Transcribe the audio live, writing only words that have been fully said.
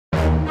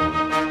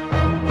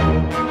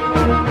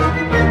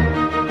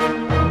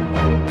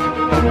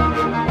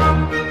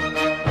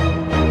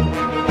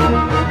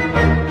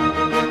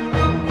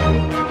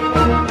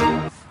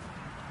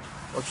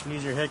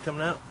head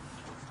coming out?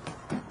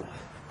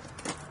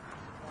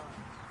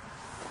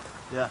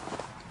 Yeah.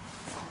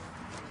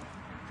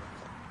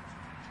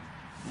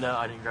 No,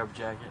 I didn't grab a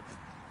jacket.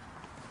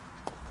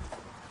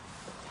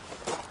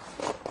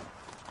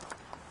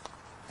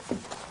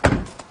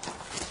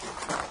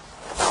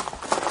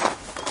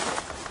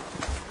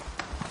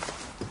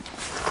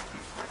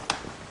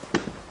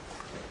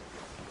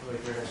 Wait,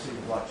 you're gonna see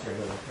the block chair,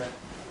 okay?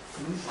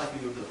 Can we slide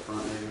you over to the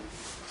front maybe?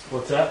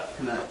 What's that?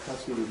 Can that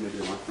customer move maybe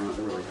to my front?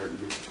 They're really hurting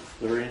me.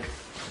 They're in.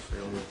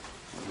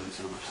 I'm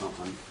losing them or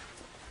something.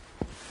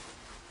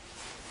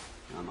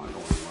 I'm not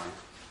going anywhere.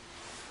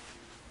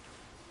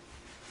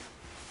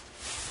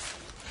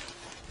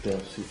 Yeah,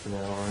 see for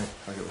now, alright?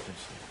 I get what they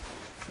say.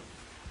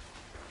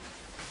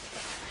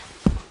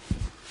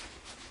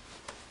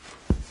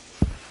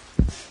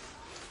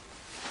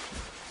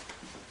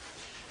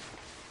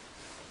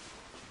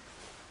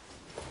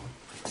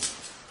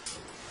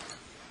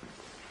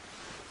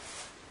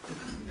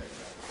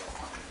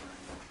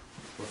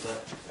 What's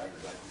that?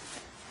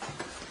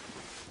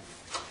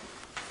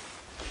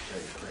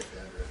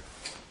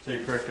 Say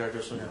your correct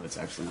address on No, it's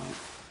actually not.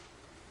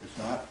 It's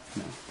not?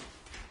 No.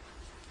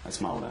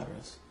 That's my old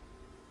address.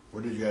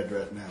 What is your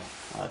address now?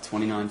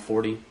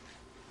 2940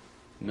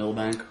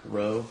 Millbank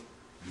Row.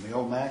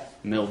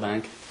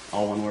 Millbank?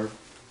 All one word.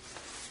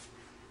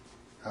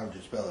 How would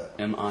you spell that?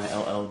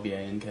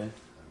 Millbank. Okay.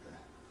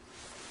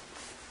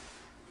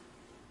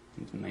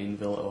 It's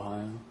Mainville,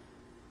 Ohio.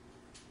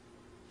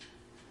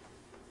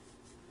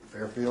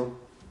 Fairfield?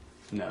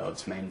 No,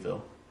 it's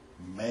Mainville.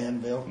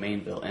 Manville?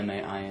 Mainville.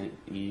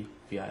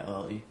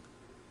 Maineville.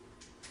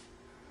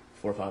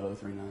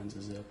 45039 is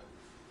the zip.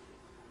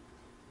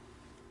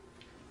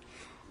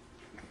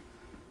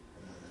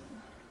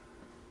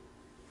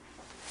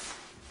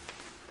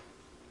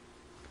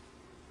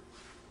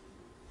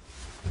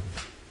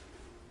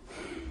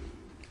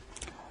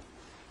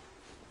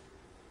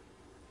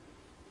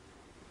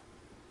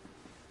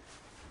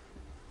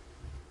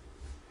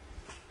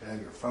 Have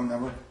your phone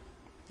number?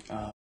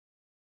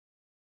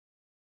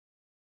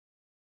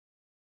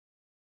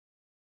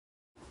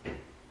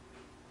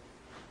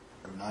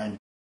 9.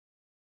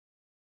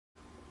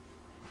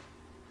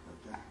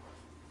 Okay.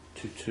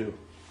 22.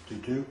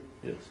 22?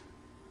 Yes.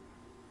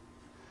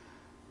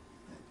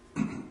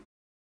 Okay.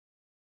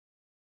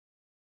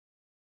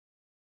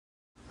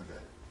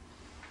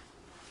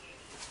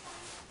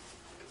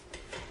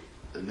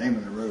 The name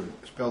of the road,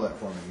 spell that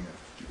for me again.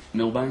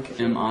 Millbank.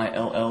 Millbank.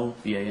 Oh,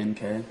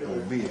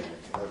 B.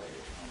 Okay.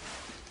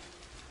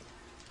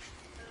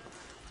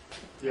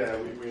 Yeah,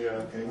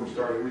 we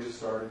started. We just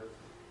started.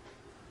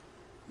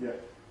 Yeah.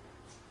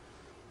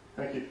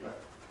 Thank you. You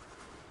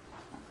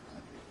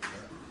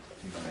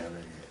don't have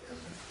any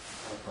evidence?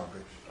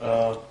 Properties?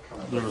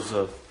 There was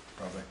a...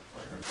 Probably.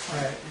 All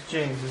right,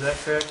 James, is that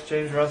correct?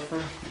 James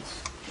Rutherford?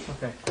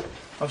 Okay.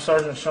 I'm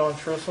Sergeant Sean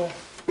Trussell.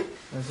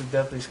 This is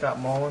Deputy Scott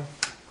Mullen,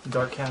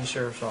 Dark County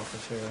Sheriff's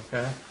Office here,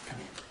 okay?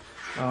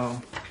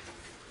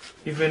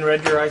 You've been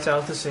read your rights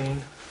out at the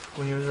scene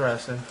when you was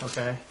arrested,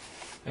 okay?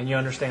 And you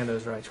understand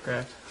those rights,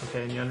 correct?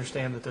 Okay, and you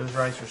understand that those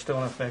rights are still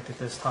in effect at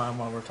this time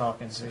while we're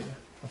talking to you,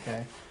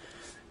 okay?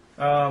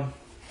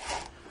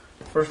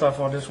 First off,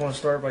 I just want to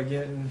start by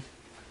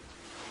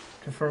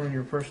confirming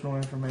your personal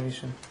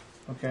information,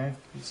 okay?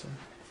 Yes, sir.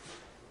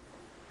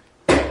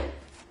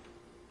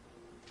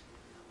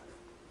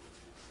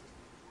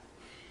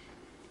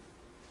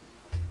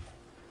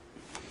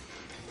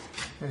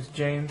 It's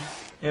James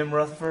M.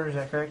 Rutherford, is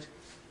that correct?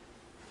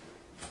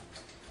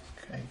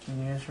 Okay,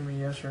 can you answer me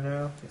yes or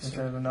no Yes, instead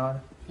sir. of a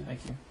nod?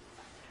 Thank you.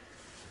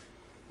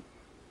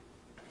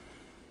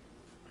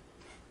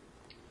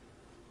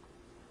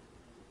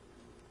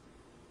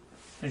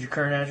 Is your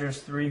current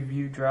address 3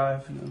 View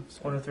Drive, No, sir.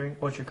 103?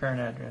 What's your current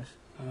address?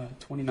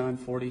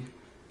 2940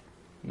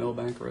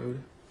 Millbank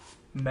Road.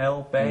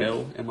 Mel Bank?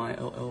 Mill,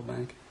 M-I-L-L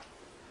Bank.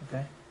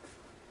 Okay.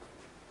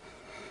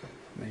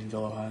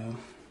 Mainville, Ohio.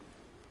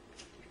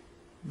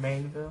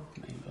 Mainville?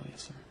 Mainville,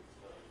 yes, sir.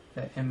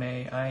 That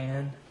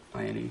M-A-I-N?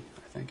 I-N-E,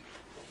 I think.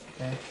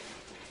 Okay.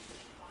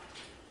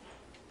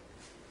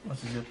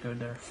 What's the zip code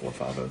there?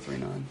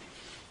 45039.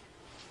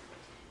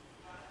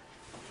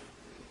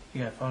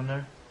 You got a phone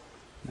there?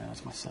 No,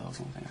 that's my cell. That's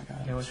the only thing I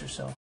got. Okay, what's your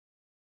cell?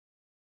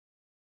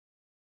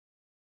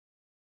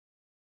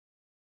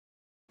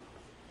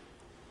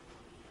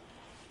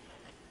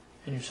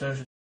 And your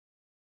social?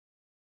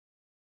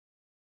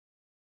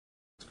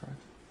 That's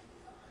correct.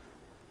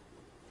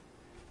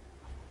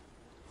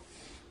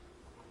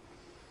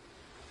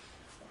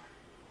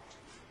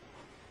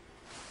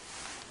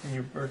 And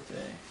your birthday?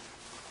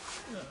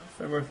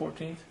 February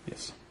 14th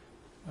Yes.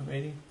 of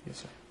 80? Yes,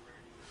 sir.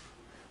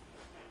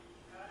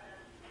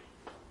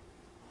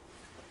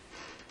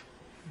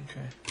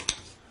 Okay.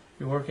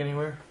 You work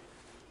anywhere?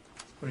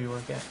 Where do you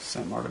work at?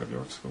 St. Margaret of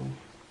York School.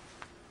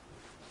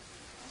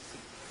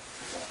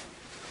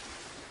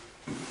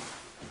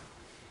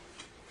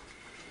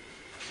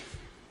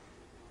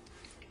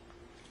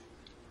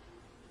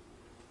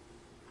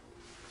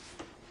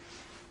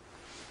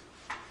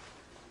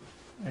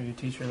 Are you a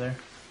teacher there?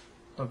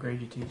 What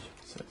grade you teach?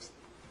 6th.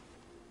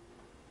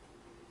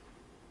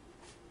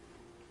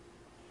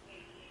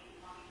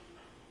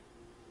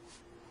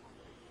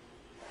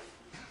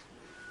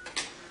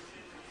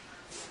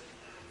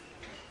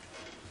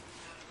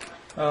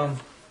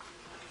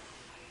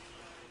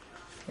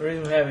 The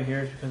reason we have it here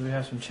is because we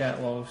have some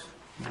chat logs.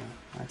 Yeah,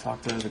 I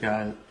talked to the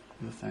guy at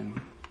the thing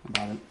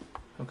about it.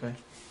 Okay.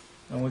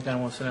 And we kind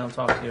of want to sit down and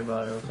talk to you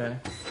about it, okay?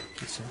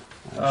 Yes, sir.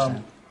 I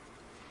understand.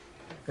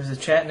 Is the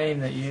chat name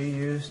that you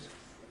used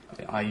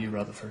IU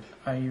Rutherford.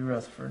 IU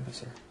Rutherford? Yes,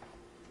 sir.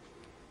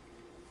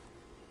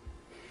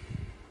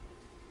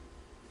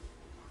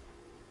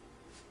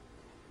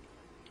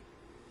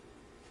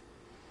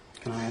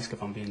 Can I ask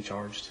if I'm being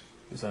charged?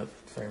 Is that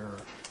fair?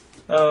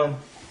 Or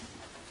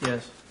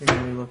Yes, you're going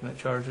to be looking at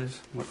charges.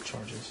 what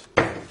charges?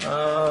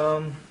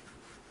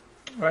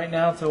 Right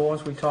now, till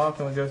once we talk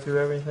and we go through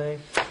everything,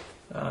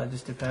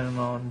 just depending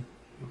on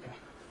Okay.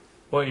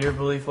 what your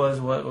belief was,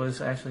 what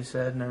was actually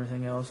said, and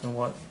everything else, and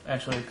what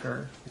actually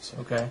occurred. Yes, sir.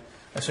 Okay.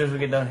 As soon as we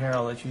get done here,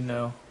 I'll let you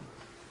know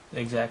the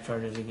exact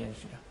charges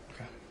against you.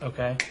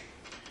 Okay.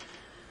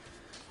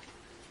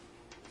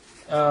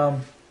 Okay.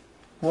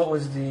 What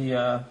was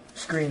the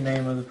screen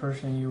name of the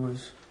person you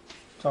was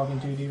talking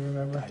to? Do you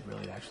remember? I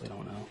really actually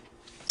don't know.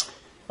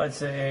 I'd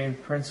say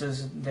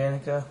Princess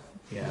Danica.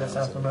 Yeah, Does that that's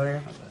sound it.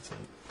 familiar? That's it.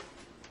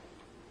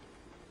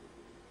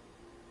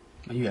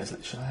 Now, you guys,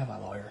 should I have a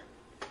lawyer?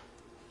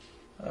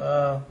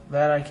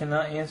 That I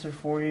cannot answer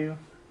for you.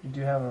 You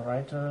do have a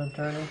right to an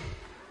attorney,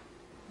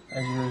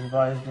 as you were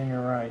advised in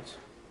your rights.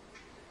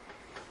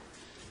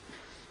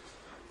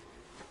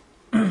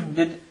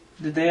 Did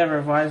they ever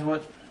advise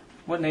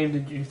what name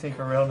did you think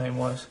her real name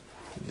was?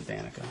 The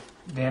Danica.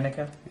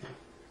 Danica? Yeah.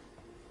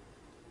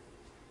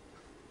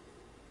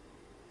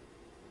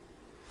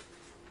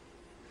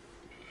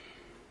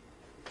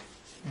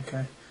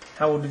 Okay.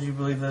 How old did you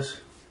believe this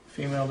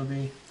female to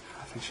be?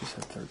 I think she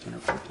said 13 or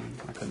 14.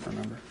 I couldn't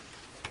remember.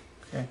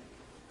 Okay.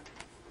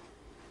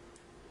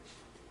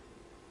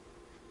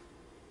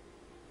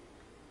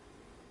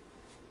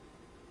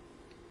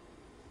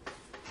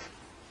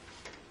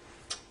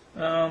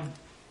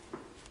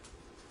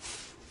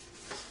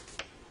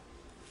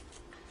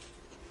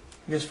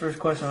 I guess first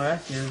question I'll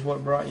ask you is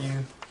what brought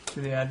you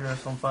to the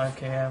address on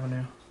 5K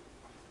Avenue?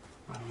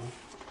 I don't know.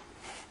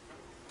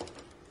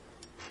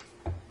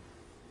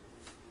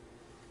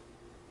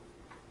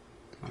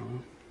 I don't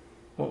know.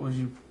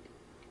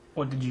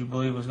 What did you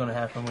believe was going to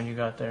happen when you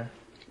got there?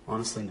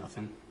 Honestly,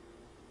 nothing.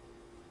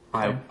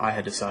 Okay. I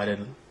had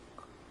decided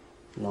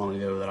long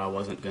ago that I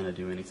wasn't going to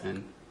do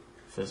anything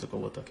physical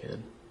with the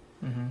kid.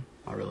 Mm-hmm.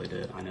 I really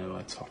did. I know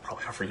that's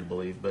probably hard for you to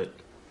believe, but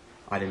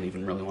I didn't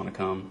even really want to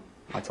come.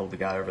 I told the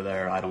guy over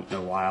there I don't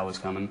know why I was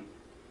coming.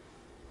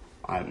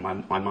 My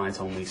mind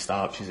told me,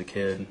 stop, she's a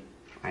kid.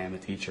 I am a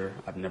teacher.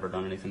 I've never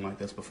done anything like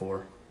this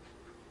before.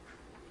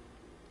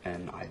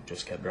 And I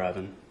just kept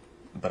driving.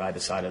 But I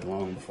decided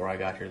long before I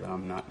got here that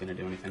I'm not going to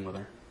do anything with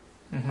her.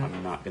 Mm-hmm.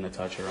 I'm not going to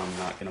touch her. I'm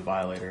not going to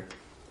violate her.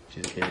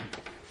 She's a kid.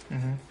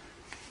 Mm-hmm.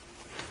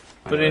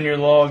 I But know in your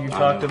log, you I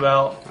talked know.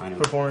 about I know.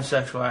 performing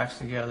sexual acts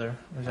together.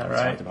 Is that We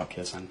right? talked about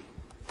kissing.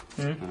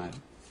 Hmm? And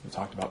we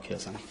talked about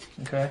kissing.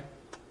 Okay.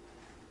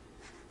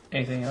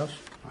 Anything else?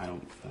 I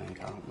don't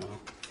know.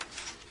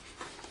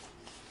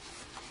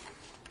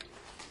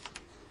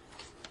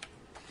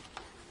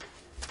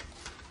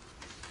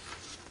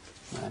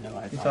 I know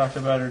I You talked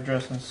about her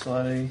dressing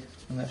slutty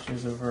and that she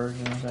was a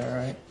virgin. Is that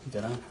right?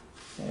 Did I? I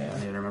Yeah.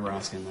 don't even remember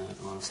asking that,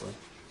 honestly.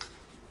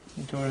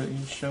 You told her that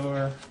you'd show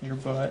her your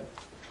butt.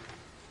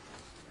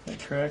 Is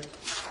that correct?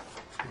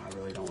 I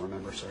really don't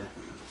remember, sir.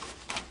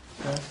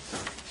 Okay.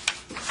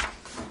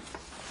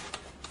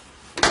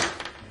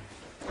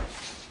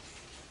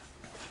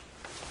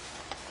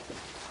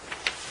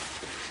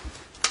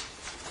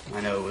 I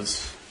know it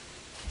was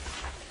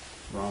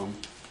wrong.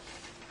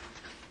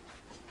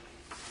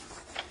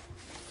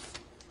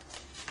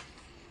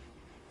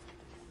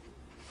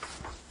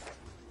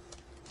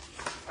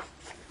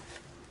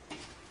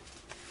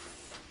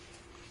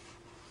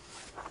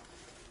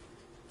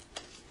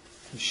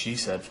 She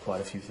said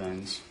quite a few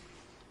things,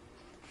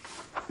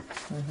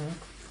 Mm-hmm.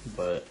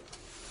 but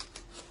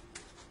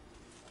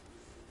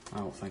I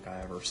don't think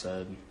I ever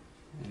said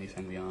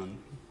anything beyond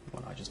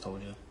what I just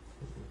told you.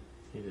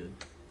 You did.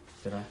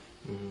 Did I?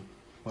 Mm-hmm.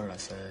 What did I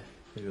say?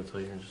 Maybe I'll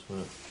tell you in just a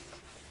minute.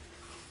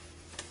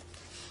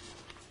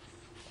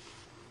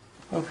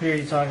 Up here,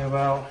 you're talking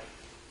about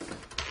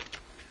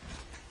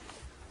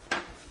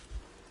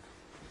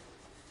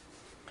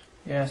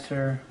you asked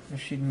her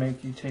if she'd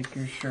make you take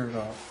your shirt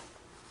off,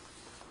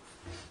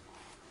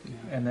 Yeah.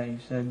 and that you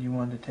said you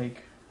wanted to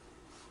take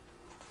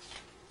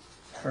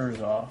hers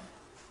off,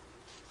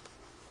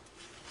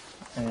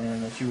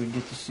 and that you would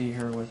get to see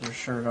her with her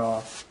shirt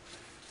off.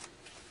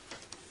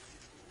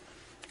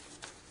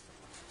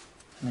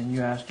 And then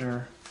you asked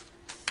her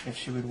if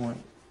she would want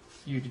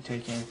you to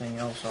take anything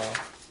else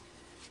off.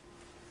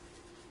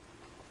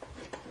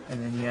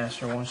 And then you asked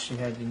her once she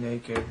had you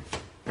naked,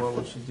 what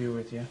would she do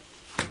with you?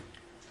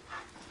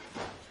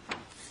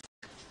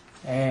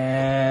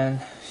 And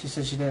she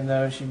said she didn't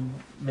know she'd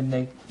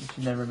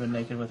never been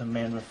naked with a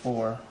man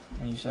before.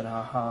 And you said,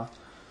 haha,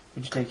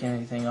 would you take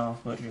anything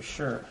off but your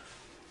shirt?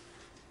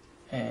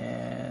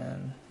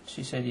 And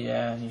she said,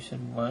 yeah. And you said,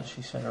 what?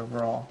 She said, her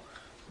bra.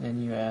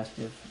 Then you asked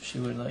if she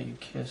would let you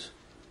kiss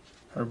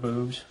her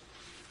boobs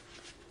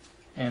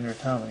and her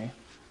tummy.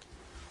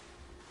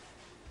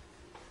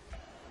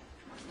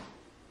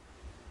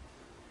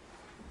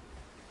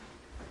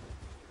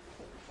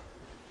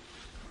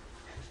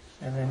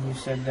 And then you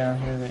said down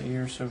here that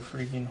you're so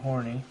freaking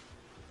horny.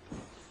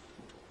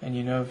 And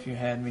you know if you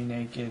had me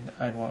naked,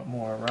 I'd want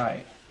more,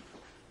 right?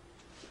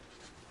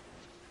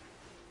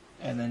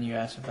 And then you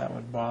asked if that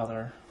would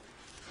bother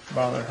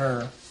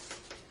her.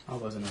 I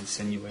wasn't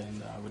insinuating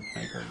that I would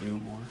make her do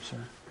more, sir.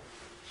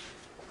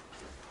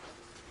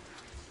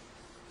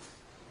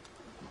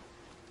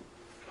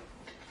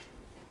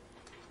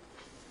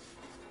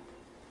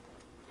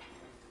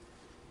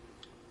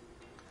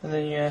 And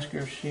then you ask her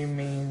if she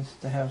means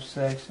to have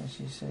sex, and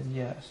she said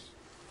yes.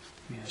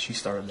 Yeah, she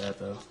started that,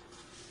 though.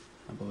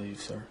 I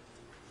believe, sir.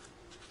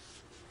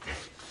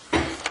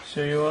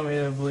 So you want me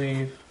to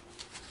believe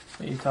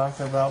that you talked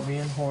about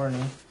being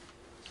horny,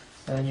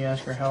 and then you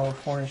ask her how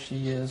horny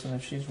she is and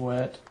if she's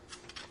wet,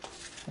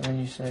 and then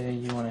you say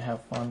you want to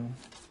have fun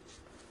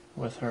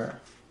with her.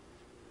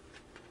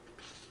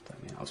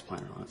 I mean, I was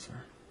planning on it, sir.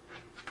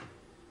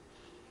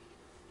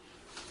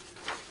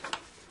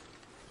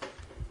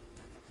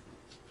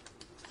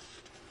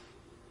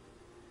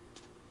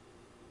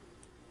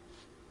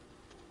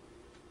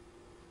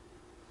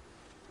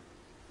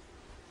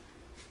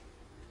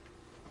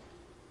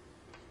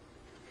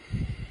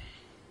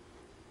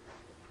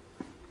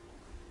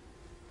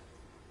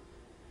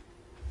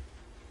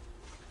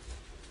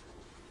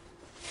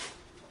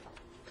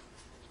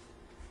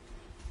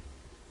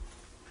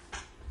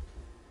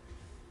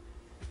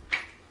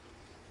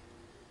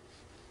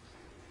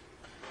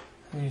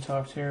 And you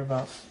talked to her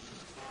about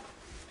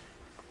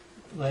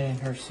letting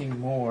her see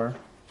more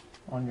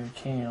on your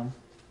cam,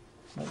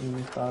 that you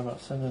thought about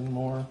sending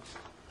more,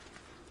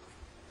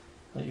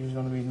 that you was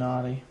going to be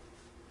naughty.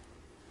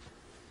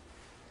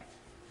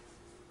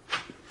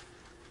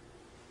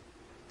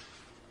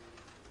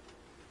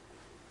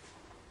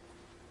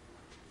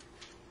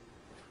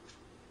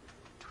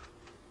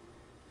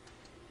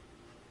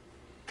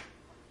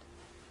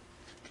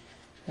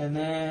 And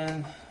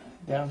then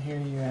down here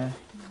you asked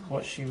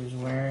what she was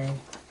wearing.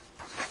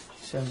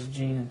 She says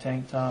jean and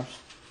tank tops.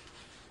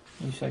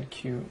 You said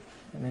cute.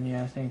 And then you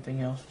asked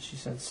anything else, and she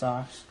said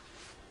socks.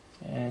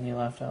 And you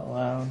laughed out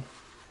loud.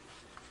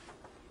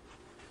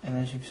 And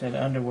then she said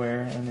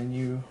underwear, and then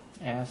you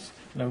asked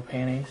no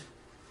panties.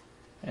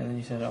 And then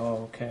you said,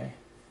 oh, okay.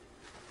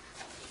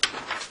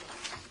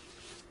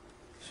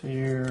 So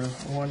you're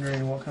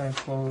wondering what kind of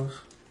clothes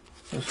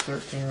this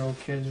 13-year-old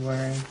kid's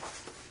wearing.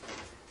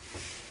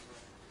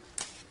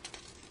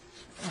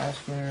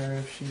 Asking her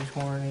if she's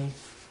horny,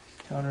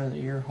 telling her that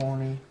you're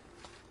horny.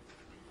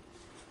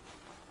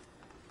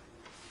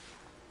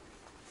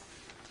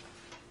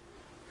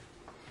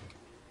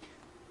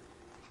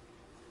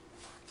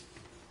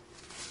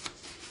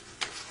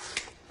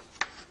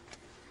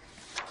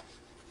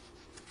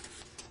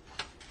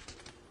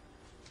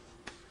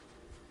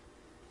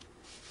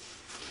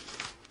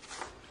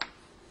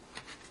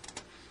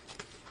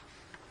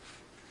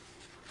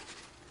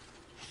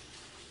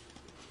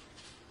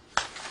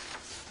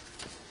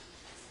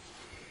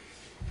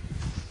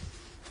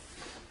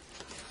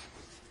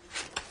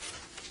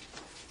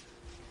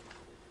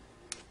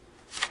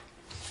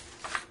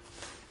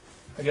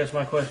 I guess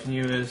my question to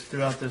you is,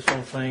 throughout this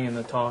whole thing and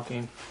the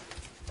talking,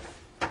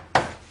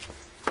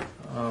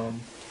 and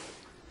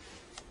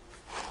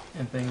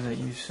things that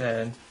you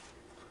said,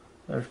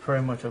 there's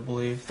pretty much a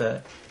belief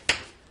that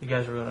you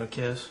guys were going to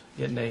kiss,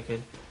 get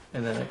naked,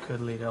 and then it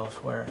could lead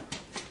elsewhere.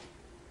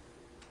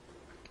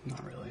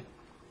 Not really.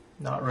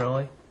 Not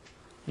really?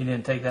 You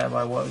didn't take that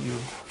by what you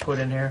put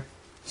in here?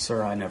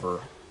 Sir, I never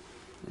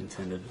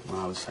intended, when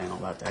I was saying all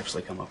that, to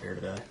actually come up here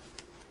today.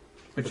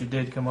 But you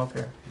did come up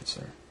here. Yes,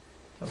 sir.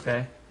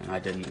 Okay? And I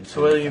didn't intend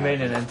So whether to you made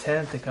an happen.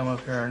 intent to come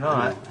up here or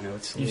not, I know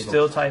it's you illegal.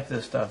 still type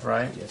this stuff,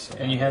 right? Yes, sir.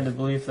 And you had the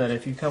belief that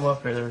if you come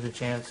up here, there was a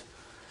chance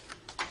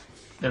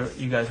that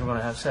you guys were going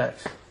to have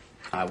sex.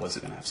 I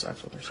wasn't going to have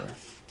sex with her, sir.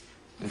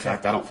 In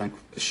fact, I don't think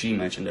she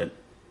mentioned it.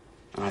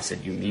 And I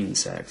said, you mean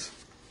sex?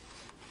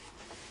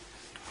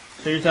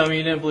 So you're telling me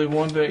you didn't believe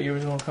one bit you were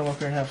going to come up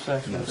here and have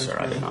sex No, with this sir,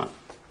 I girl? did not.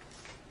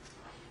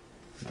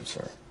 No,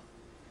 sir.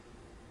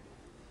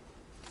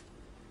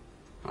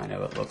 I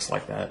know it looks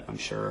like that, I'm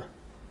sure.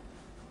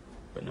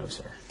 But no,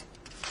 sir.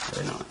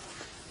 Really not.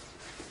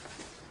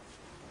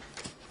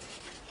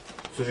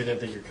 So if you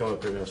didn't think you're coming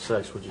up here to have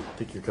sex, what did you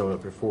think you're coming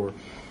up here for?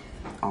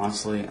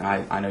 Honestly, and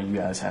I know you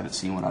guys haven't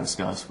seen what I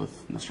discussed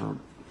with Mr.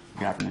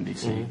 Guy from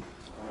NBC.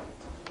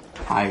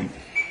 I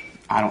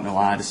don't know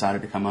why I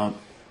decided to come up.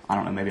 I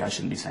don't know, maybe I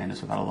shouldn't be saying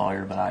this without a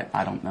lawyer, but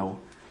I don't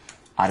know.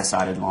 I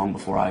decided long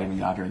before I even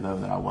got here, though,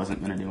 that I wasn't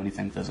going to do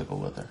anything physical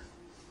with her.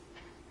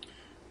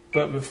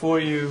 But before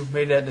you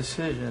made that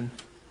decision,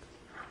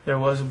 there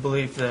was a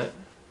belief that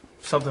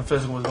something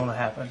physical was going to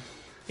happen,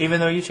 even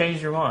though you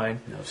changed your mind.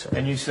 No, sir.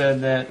 And you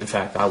said that In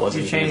fact, I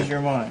wasn't. you changed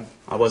your mind.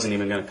 I wasn't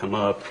even going to come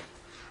up,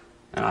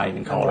 and I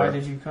even called Why her.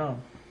 did you come?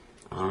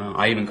 I don't know.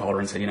 I even called her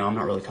and said, I'm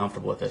not really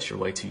comfortable with this. You're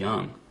way too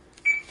young.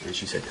 And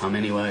she said, come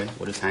anyway.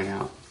 We'll just hang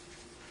out.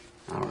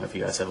 I don't know if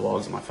you guys have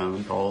logs of my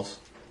phone calls,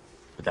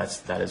 but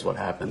that is what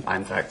happened. I,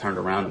 in fact, turned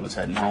around and was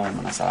heading home,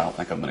 and I said, I don't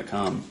think I'm going to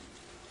come.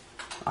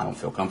 I don't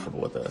feel comfortable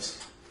with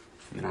this.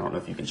 I don't know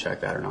if you can check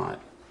that or not.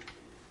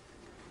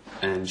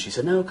 And she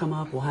said, no, come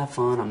up. We'll have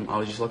fun. I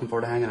was just looking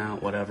forward to hanging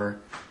out, whatever.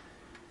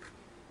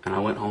 And I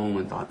went home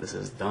and thought, this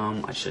is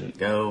dumb. I shouldn't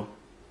go.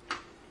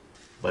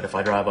 But if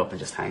I drive up and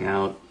just hang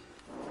out,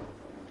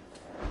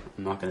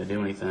 I'm not going to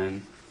do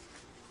anything.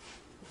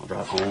 I'll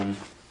drive home.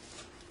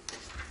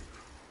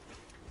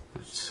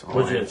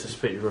 What did you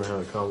anticipate you were going to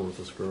have a comment with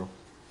this girl?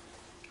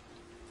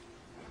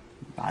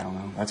 I don't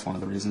know. That's one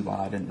of the reasons why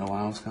I didn't know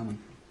why I was coming.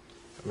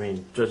 I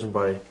mean, judging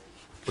by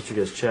what you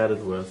guys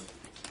chatted with,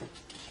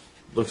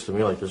 looks to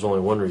me like there's only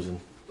one reason.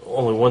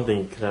 Only one thing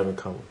you could have in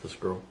common with this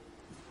girl.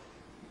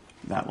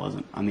 That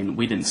wasn't.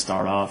 We didn't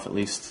start off, at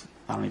least,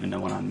 I don't even know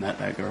when I met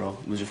that girl.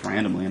 It was just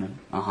randomly in an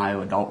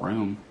Ohio adult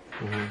room.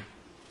 Mm-hmm.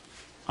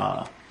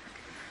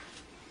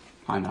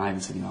 I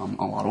even said, I'm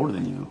a lot older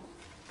than you.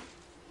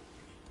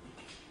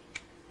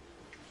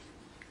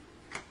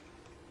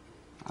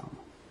 I don't know.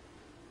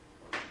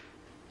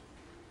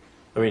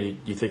 I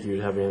mean, do you think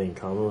you'd have anything in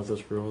common with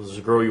this girl? Is this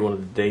a girl you wanted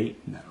to date?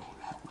 No,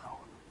 hell no.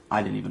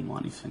 I didn't even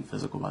want anything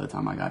physical by the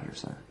time I got here,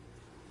 sir.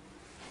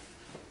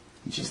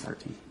 And she's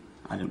 13.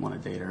 I didn't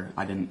want to date her.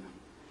 I didn't.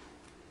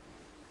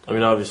 I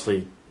mean,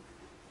 obviously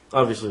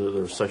there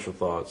were sexual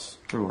thoughts.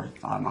 Sure,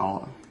 I'm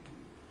all.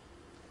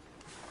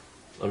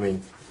 I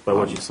mean, by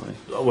Obviously.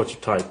 what you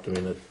typed. I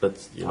mean,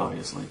 that's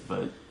Obviously,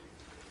 but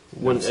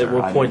When no, sir, at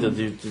what I point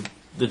didn't.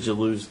 did you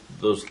lose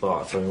those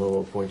thoughts? I mean, at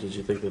what point did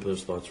you think that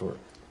those thoughts were?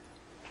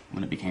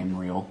 When it became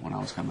real, when I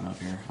was coming up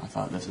here, I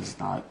thought this is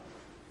not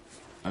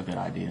a good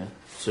idea.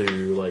 So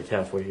you were like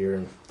halfway here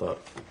and thought,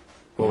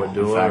 what am I In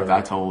doing? fact, or-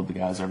 I told the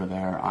guys over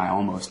there, I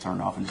almost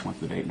turned off and just went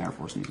to the Dayton Air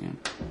Force Museum.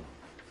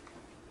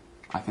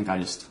 I think I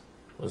just,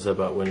 Was that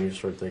about when you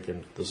started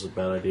thinking this is a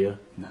bad idea?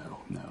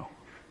 no.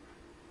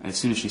 As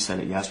soon as she said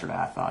it yesterday,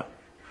 I thought,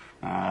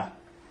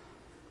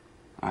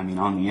 on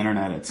the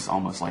internet, it's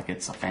almost like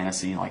it's a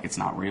fantasy, like it's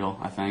not real,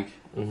 I think.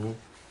 Mm-hmm.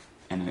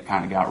 And then it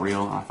kind of got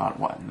real, and I thought,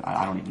 what?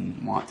 I don't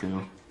even want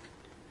to.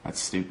 That's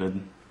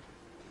stupid.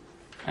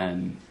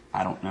 And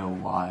I don't know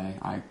why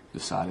I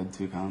decided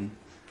to come.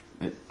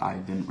 I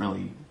didn't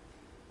really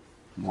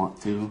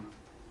want to.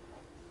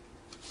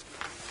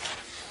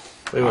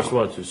 Well, you must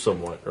want to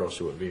somewhat, or else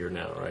you wouldn't be here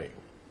now, right?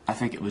 I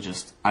think it was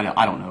just, I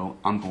don't know.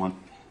 I'm going,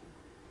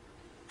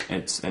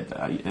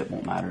 it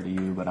won't matter to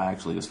you, but I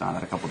actually just found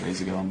out a couple of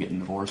days ago I'm getting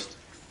divorced.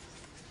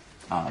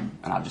 And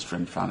I've just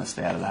been trying to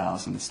stay out of the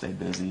house and stay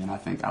busy, and I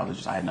think I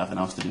had nothing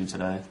else to do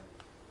today.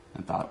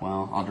 And thought,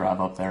 well, I'll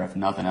drive up there if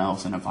nothing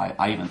else, and if I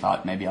even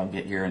thought maybe I'll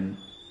get here and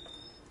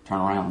turn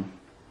around.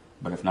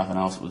 But if nothing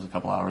else, it was a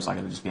couple hours I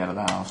could just be out of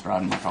the house,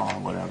 driving my car,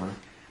 whatever.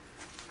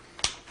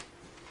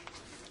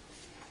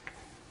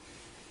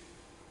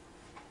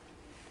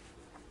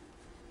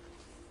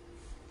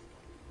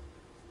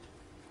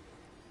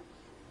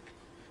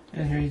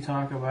 And here you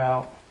talk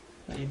about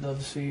that you'd love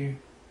to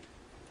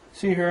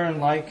see her in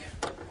like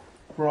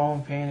bra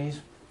and panties.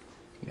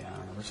 Yeah, I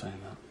remember saying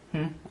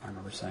that. I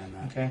remember saying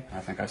that. Okay. I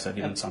think I said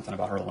even something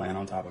about her laying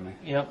on top of me.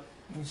 Yep.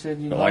 You said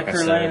you'd But like like I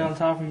her said- laying on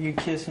top of you,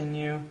 kissing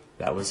you,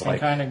 That was and like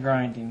kind of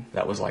grinding.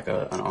 an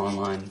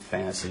online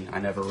fantasy. I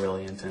never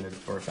really intended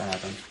for it to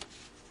happen.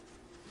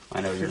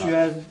 I know you're But you not.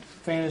 had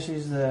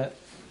fantasies that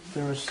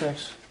there was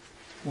sex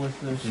with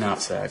this.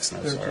 Not sex,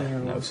 no sir.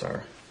 13-year-old. No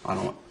sir.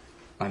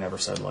 I never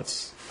said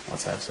let's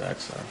have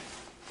sex, sir.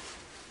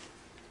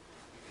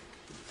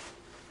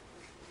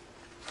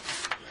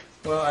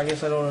 Well, I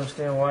guess I don't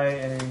understand why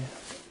a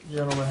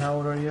gentleman, how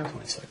old are you?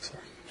 26, sir.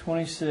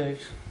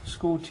 26,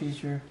 school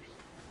teacher,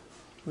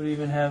 would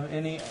even have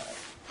any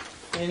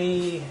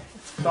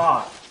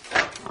thought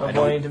I of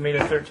don't- wanting to meet a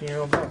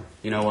 13-year-old girl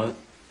You know what?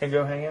 and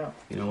go hang out.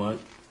 You know what?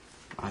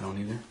 I don't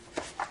either.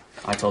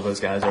 I told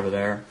those guys over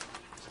there,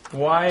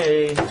 Why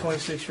a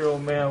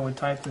 26-year-old male would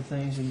type the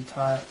things that he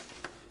typed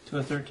to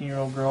a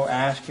 13-year-old girl,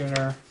 asking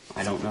her,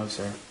 I don't know,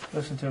 sir.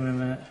 listen to me a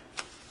minute,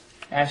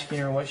 asking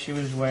her what she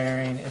was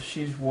wearing, if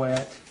she's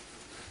wet,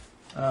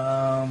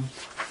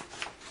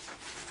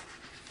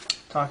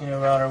 talking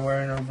about her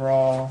wearing her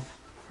bra,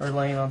 her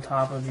laying on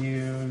top of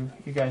you,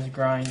 you guys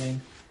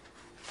grinding.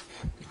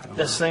 I don't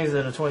That's know. things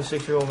that a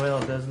 26-year-old male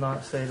does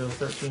not say to a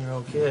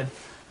 13-year-old kid.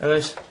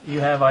 Unless you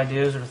have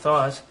ideas or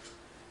thoughts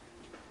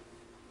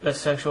that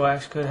sexual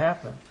acts could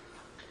happen.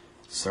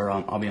 Sir,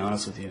 I'll be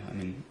honest with you.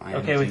 I am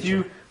Okay, a with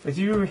teacher.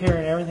 you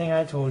hearing everything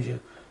I told you,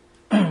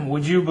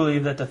 would you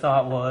believe that the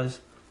thought was,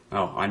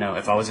 Oh, I know.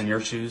 If I was in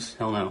your shoes,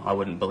 hell no, I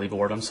wouldn't believe a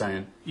word I'm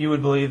saying. you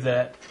would believe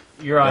that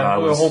your That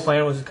whole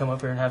plan was to come up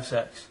here and have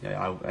sex?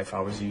 Yeah, if I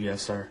was you,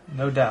 yes, sir.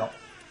 No doubt.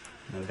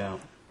 No doubt.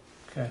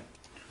 Okay.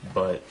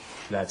 But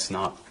that's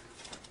not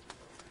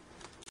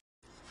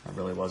That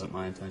really wasn't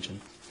my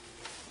intention.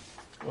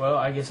 Well,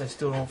 I guess I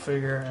still don't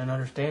figure and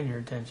understand your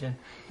intention.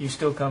 You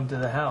still come to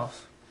the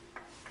house.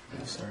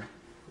 Yes, sir.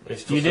 They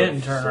still You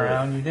didn't turn say-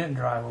 around. You didn't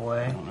drive I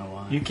away. don't know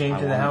why. You came I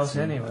to the wanted house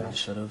to, anyway. but I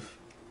should have.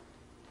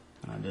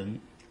 And I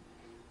didn't.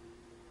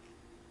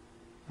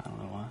 I don't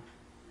know why.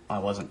 I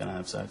wasn't going to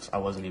have sex. I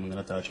wasn't even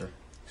going to touch her.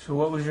 So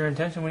what was your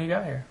intention when you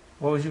got here?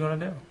 What was you going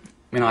to do?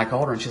 I mean, I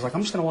called her and she's like,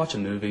 I'm just going to watch a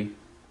movie.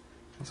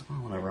 I was like,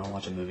 oh, whatever, I'll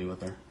watch a movie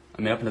with her.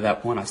 I mean, up until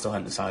that point, I still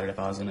hadn't decided if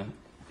I was going to.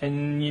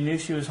 And you knew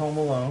she was home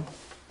alone.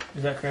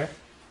 Is that correct?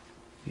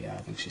 Yeah, I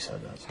think she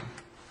said that. So.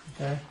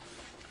 Okay.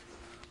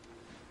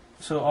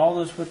 So all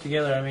this put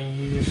together, I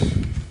mean,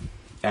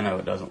 I know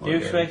it doesn't look you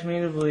good. expect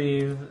me to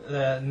believe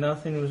that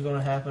nothing was going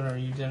to happen, or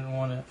you didn't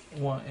want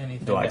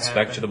anything Do I to expect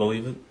happen? you to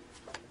believe it?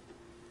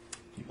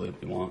 You believe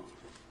what you want,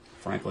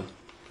 frankly.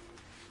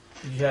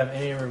 Did you have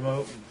any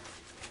remote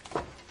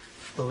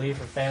belief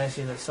or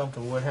fantasy that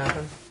something would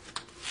happen?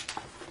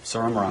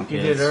 Sir, I'm around You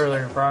kids. did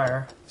earlier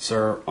prior.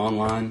 Sir,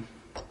 online,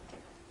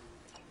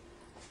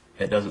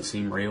 it doesn't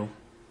seem real.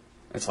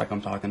 It's like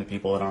I'm talking to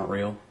people that aren't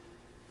real.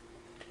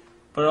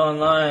 But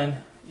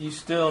online, you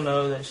still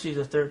know that she's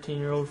a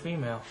 13-year-old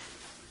female.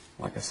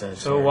 Like I said,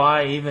 So sir,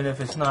 why, even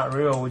if it's not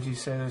real, would you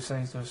say those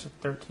things to a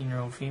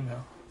 13-year-old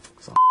female?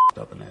 'cause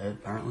I'm up in the head,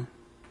 apparently.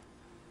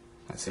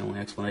 That's the only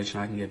explanation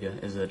I can give you,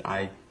 is that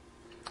I'd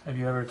Have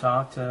you ever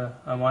talked to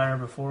a minor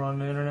before on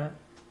the internet?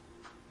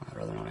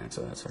 rather not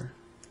answer that, sir.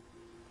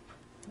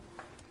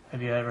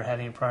 Have you ever had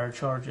any prior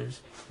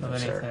charges of No,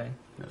 sir. anything?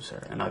 No,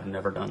 sir. And I've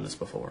never done this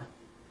before.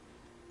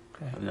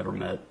 Okay. I've never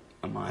met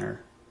a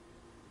minor.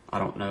 I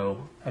don't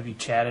know. Have you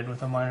chatted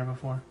with a minor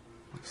before?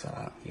 Like I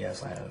said,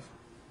 yes, I have.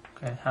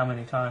 Okay. How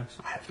many times?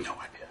 I have no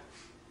idea.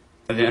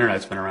 The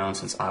internet's been around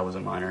since I was a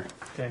minor.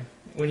 Okay.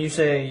 When you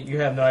say you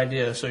have no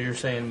idea, so you're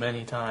saying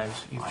many times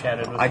you've I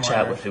chatted don't with know. I minors.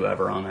 chat with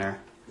whoever on there.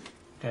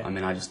 Okay. I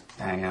mean, I just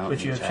hang out. But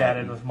and you have chat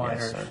chatted and- with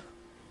minors Yes, sir.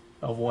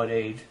 of what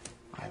age?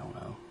 I don't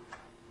know.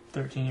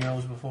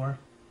 13-year-olds before?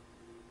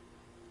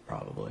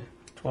 Probably.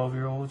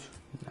 12-year-olds?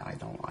 I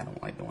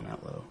don't like going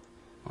that low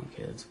on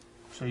kids.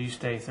 So you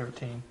stay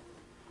 13.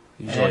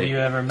 And Usually, have you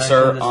ever mentioned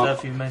sir, the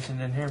stuff you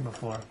mentioned in here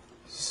before?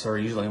 Sir,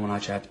 usually when I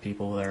chat to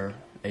people, they're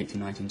 18,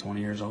 19,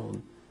 20 years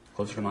old,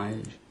 closer to my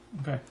age.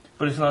 Okay.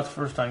 But it's not the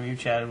first time you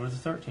chatted with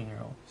a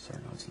 13-year-old. Sir,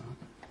 no, it's not.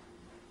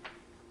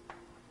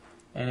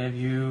 And have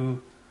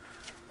you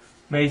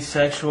made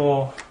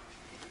sexual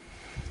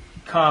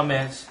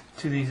comments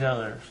to these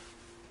others?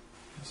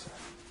 Yes, sir.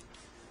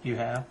 You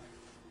have?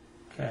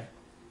 Okay.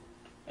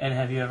 And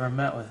have you ever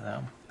met with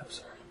them? No,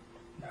 sir.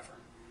 Never.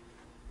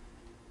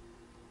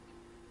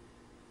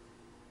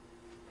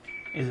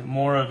 Is it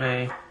more of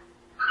a,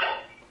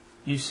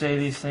 you say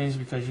these things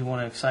because you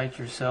want to excite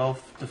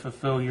yourself to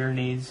fulfill your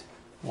needs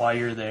while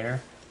you're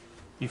there?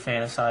 You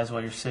fantasize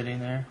while you're sitting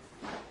there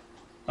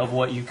of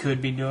what you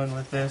could be doing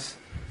with this,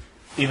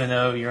 even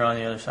though you're on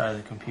the other side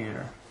of the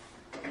computer.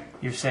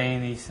 You're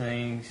saying these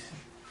things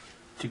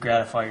to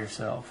gratify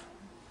yourself.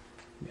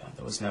 Yeah,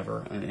 there was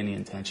never any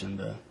intention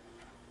to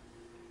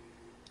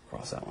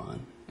cross that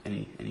line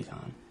any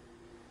time.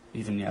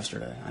 Even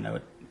yesterday, I know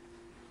it.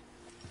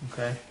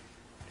 Okay?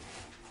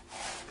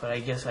 But I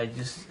guess I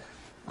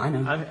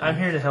know. I'm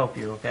here to help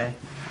you, okay?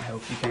 I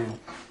hope you can.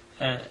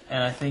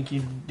 And I think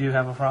you do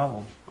have a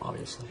problem.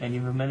 Obviously. And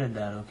you've admitted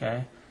that,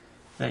 okay?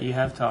 That you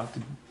have talked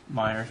to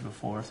minors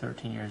before,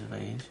 13 years of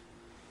age.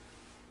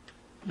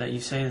 That you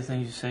say the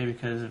things you say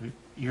because of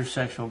your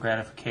sexual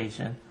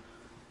gratification.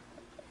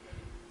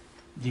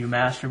 Do you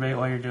masturbate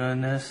while you're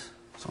doing this?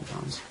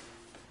 Sometimes.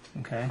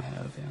 Okay. I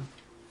have,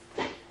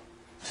 yeah.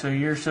 So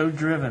you're so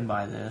driven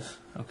by this,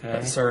 okay?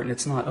 But sir,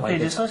 it's not Okay,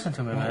 like just it's, listen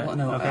to me a minute. Well,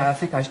 no, okay? I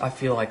think I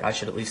feel like I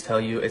should at least tell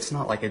you. It's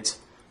not like it's.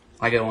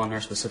 I go on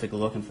there specifically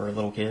looking for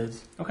little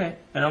kids. Okay,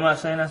 and I'm not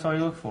saying that's all you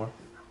look for,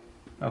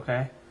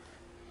 okay?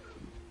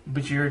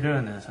 But you're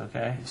doing this,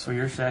 okay, for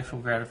your sexual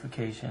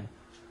gratification.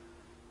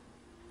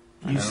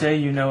 I You know. say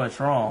you know it's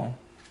wrong,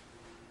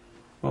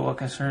 but what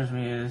concerns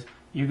me is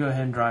you go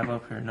ahead and drive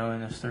up here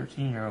knowing this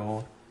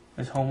 13-year-old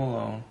is home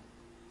alone,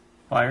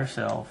 by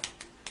herself,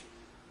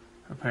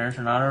 her parents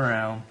are not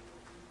around.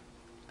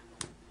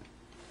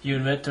 You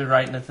admit to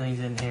writing the things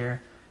in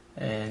here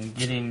and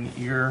getting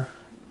your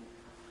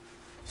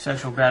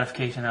sexual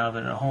gratification out of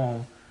it at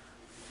home,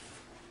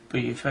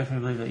 but you expect me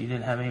to believe that you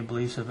didn't have any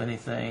beliefs of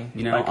anything.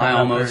 You know, by coming I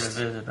up here almost-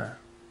 to visit her.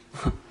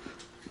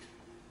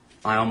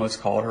 I almost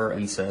called her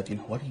and said,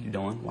 what are you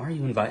doing? Why are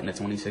you inviting a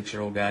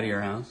 26-year-old guy to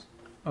your house?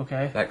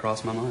 Okay, That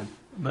crossed my mind.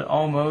 but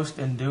almost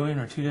and doing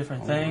are two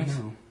different Oh, things,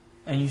 I know.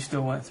 and you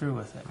still went through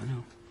with it. I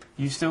know.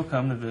 You still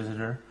come to visit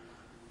her.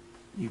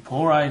 You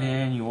pull right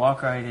in, you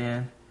walk right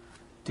in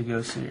to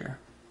go see her.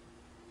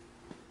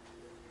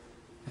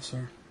 Yes,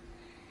 sir.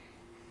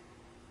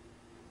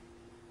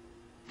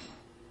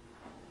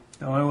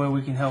 The only way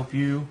we can help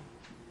you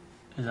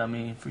is,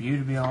 for you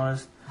to be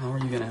honest, How are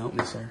you going to help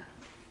me, sir?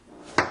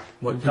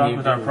 What we can talked you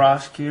with do? our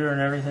prosecutor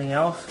and everything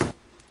else.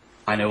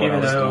 I know what I Even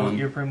was though doing.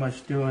 you're pretty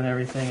much doing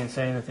everything and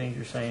saying the things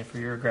you're saying for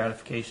your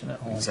gratification at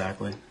home.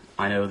 Exactly.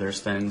 I know there's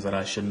things that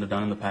I shouldn't have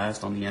done in the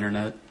past on the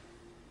internet.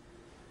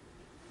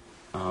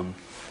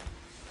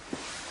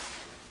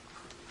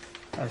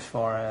 As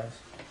far as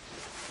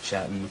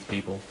Chatting with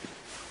people,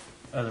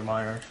 other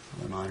minors.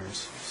 other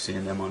minors,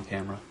 seeing them on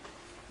camera.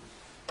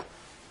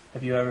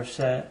 Have you ever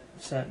sent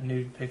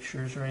nude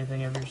pictures or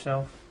anything of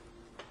yourself?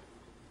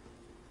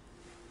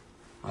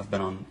 I've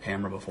been on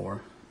camera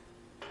before,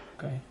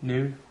 Okay.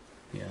 Nude?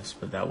 yes,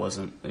 but that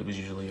wasn't, it was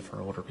usually for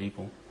older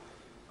people.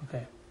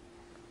 Okay.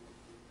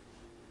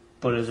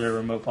 But is there a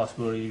remote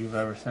possibility you've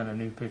ever sent a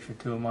nude picture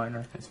to a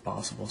minor? It's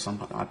possible. Some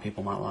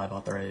people might lie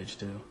about their age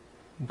too.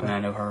 I Okay. mean, I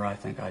know her. I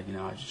think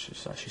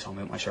she saw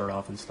me with my shirt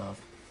off and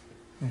stuff.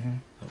 Mm-hmm.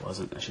 It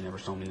wasn't. She never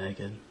saw me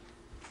naked.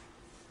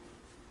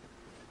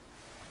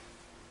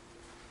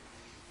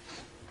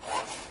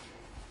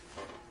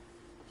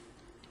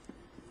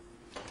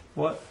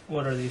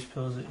 What are these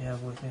pills that you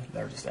have with you?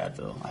 They were just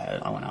Advil.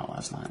 I went out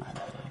last night and I had a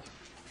headache.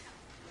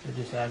 They're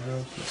just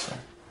Advils? Yes, sir.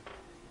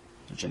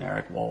 A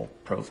generic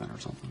Walprofen or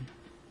something.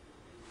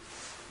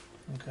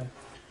 Okay.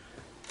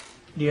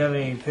 Do you have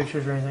any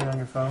pictures or anything on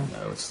your phone?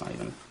 No, it's not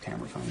even a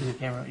camera phone. Is it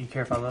camera? You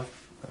care if I look?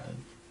 Go ahead.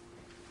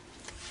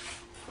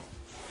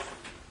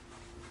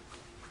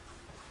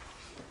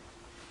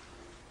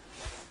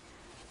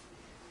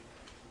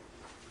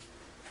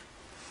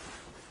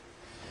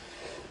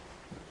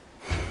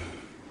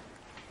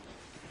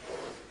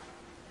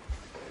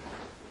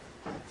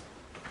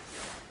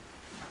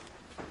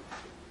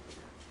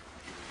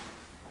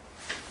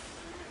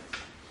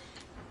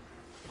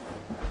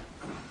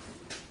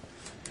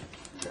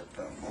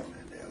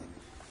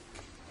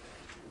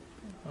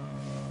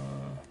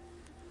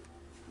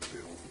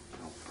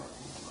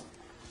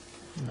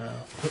 No.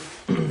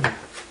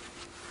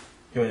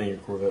 You have anything in your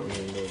Corvette we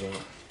need to know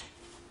about?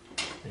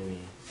 Any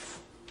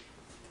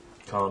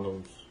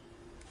condoms?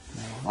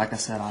 No, like I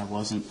said, I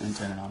wasn't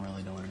intending on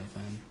really doing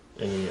anything.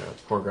 Any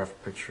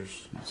pornographic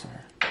pictures? No, sir.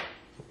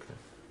 Okay.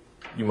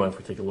 You mind if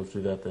we take a look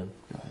through that then?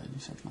 Go ahead. You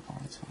search my car.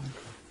 That's fine.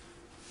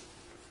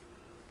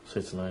 Say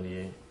it's a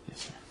 98. Yes,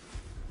 sir.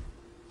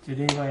 Did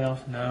anybody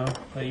else know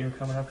that you were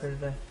coming up here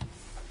today?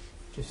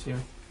 Just you.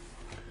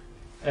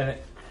 And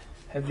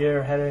have you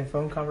ever had any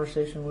phone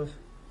conversation with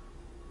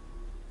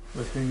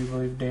who you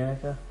believe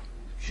Danica?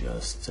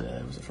 Just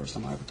today was the first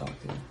time I ever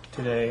talked to her.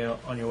 Today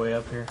on your way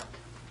up here?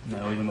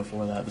 No, even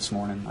before that, this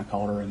morning, I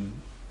called her and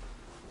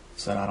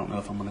said, I don't know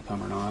if I'm going to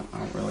come or not. I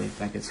don't really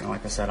think it's,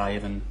 like I said, I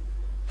even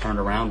turned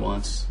around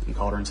once and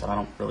called her and said, I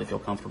don't really feel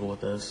comfortable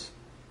with this.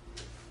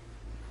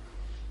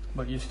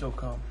 But you still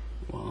come.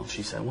 Well,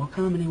 she said, well,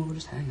 come anyway, we'll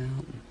just hang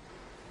out. And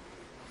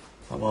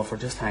I thought, well, if we're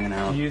just hanging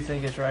out. Do you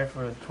think it's right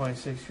for a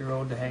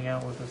 26-year-old to hang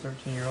out with a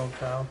 13-year-old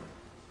child?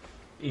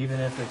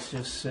 Even if it's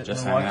just sitting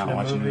Just and hanging out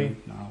watching a watching movie?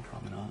 No,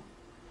 probably not.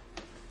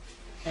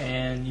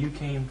 And you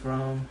came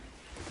from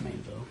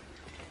Mainville,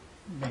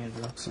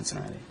 Vanderbilt,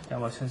 Cincinnati.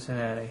 down by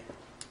Cincinnati.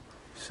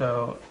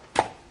 So,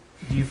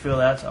 do you feel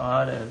that's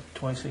odd? A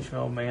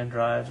 26-year-old man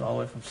drives all the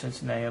way from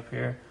Cincinnati up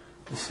here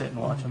to sit and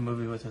watch a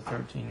movie with a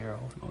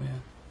 13-year-old. Oh,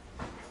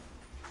 yeah.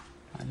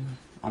 I do.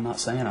 I'm not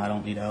saying I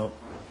don't need help.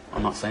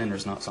 I'm not saying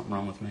there's not something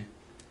wrong with me.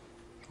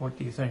 What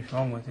do you think's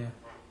wrong with you?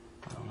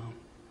 I don't know.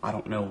 I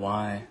don't know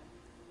why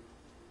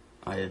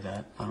I did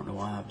that. I don't know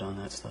why I've done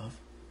that stuff.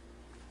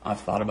 I've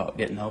thought about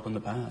getting help in the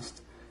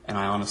past, and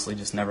I honestly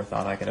just never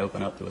thought I could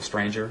open up to a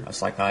stranger, a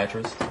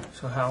psychiatrist.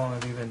 So how long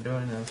have you been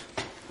doing this?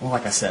 Well,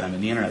 like I said, I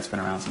mean, the internet's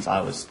been around since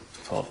I was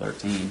 12,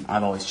 13.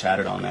 I've always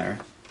chatted on there.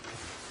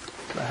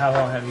 But how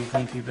long have you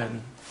think you've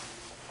been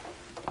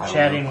I don't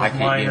chatting know. with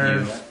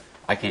minors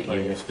I can't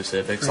give you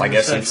specifics. for I your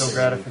guess sexual since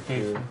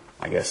gratification?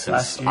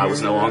 last I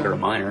was year no or longer a whatever?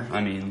 minor.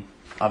 I mean,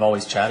 I've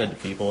always chatted to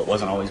people. It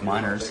wasn't always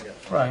minors.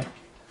 Right.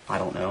 I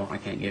don't know. I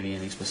can't give you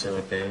any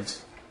specific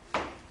dates,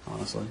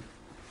 honestly.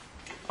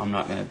 I'm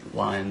not going to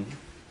lie and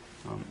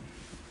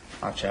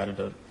I've chatted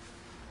to...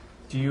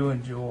 Do you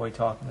enjoy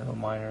talking to a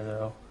minor,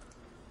 though,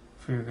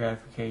 for your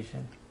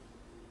gratification?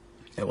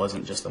 It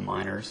wasn't just the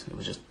minors. It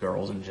was just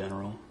girls in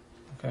general.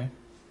 Okay.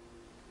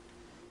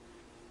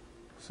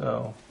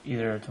 So,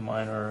 either it's a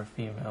minor or a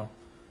female.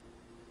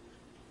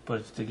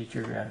 But it's to get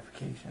your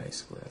gratification.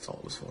 Basically, that's all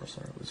it was for,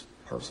 sir. It was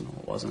personal.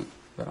 It wasn't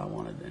that I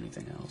wanted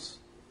anything else.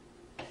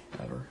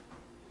 Ever.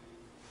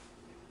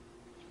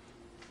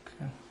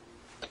 Okay.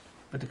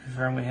 But the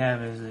concern we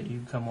have is that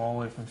you come all the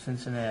way from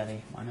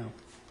Cincinnati. I know.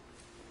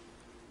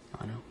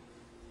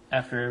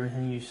 After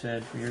everything you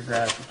said for your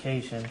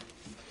gratification,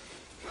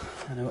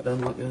 I know it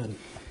doesn't look good.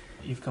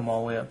 you've come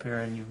all the way up here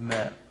and you've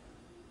met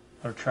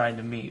or tried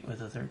to meet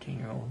with a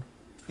 13-year-old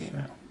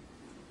female.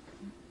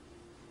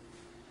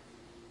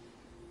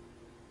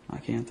 I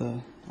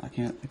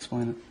can't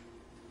explain it.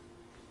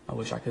 I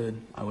wish I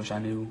could. I wish I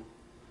knew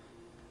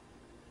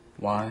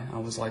why I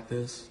was like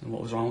this and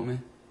what was wrong with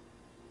me.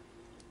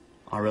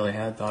 I really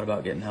had thought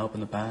about getting help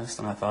in the past,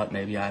 and I thought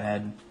maybe I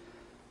had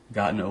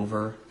gotten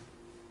over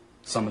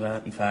some of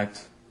that. In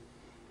fact,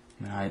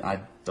 I mean, I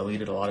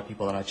deleted a lot of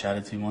people that I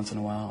chatted to once in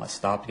a while. I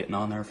stopped getting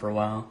on there for a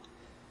while,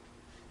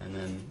 and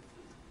then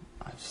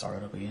I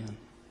started up again.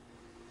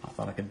 I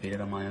thought I could beat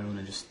it on my own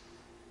and just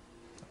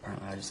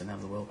Apparently I just didn't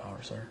have the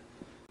willpower, sir.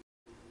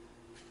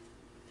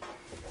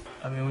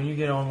 I mean, when you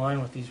get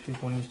online with these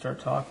people and you start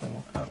talking,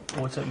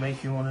 what's it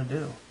make you want to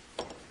do?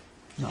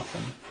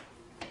 Nothing.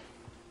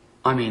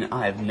 I mean,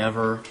 I have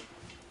never,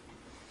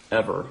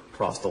 ever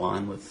crossed the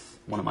line with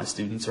one of my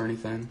students or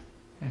anything.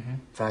 Mm-hmm.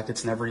 In fact,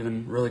 it's never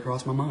even really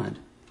crossed my mind.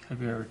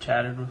 Have you ever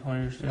chatted with one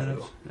of your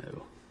students?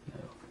 No.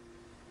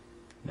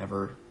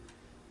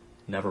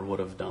 Never would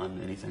have done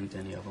anything to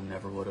any of them.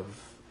 Never would have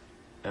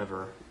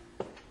ever,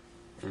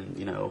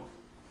 and,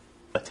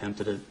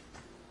 attempted it.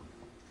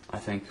 I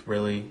think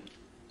really,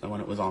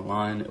 when it was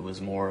online, it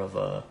was more of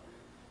a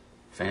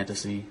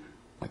fantasy.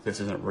 Like, this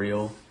isn't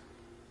real.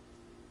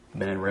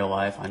 But in real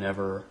life, I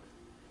never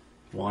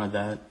wanted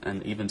that.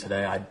 And even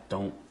today, I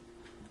don't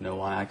know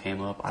why I came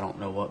up. I don't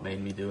know what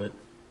made me do it.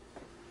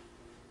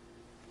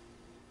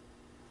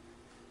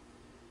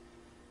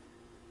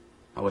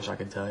 I wish I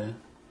could tell you.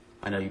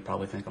 I know you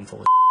probably think I'm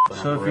full of but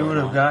So I'm if you really would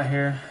have not. got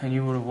here and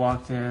you would have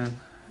walked in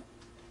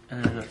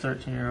and there's a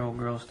 13-year-old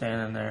girl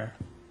standing there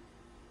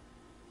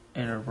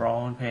in her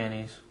bra and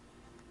panties,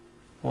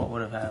 what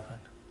would have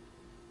happened?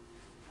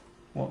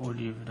 What would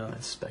you have done?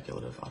 It's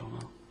speculative. I don't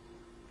know.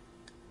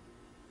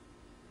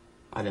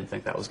 I didn't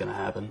think that was going to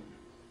happen.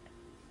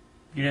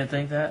 You didn't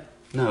think that?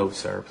 No,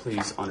 sir. Please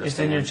understand. It's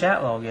in your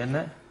chat log, isn't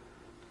it?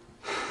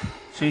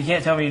 So you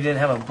can't tell me you didn't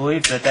have a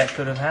belief that that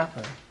could have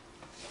happened.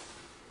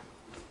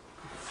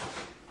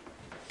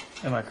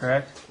 Am I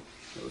correct?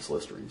 It was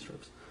Listerine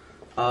strips.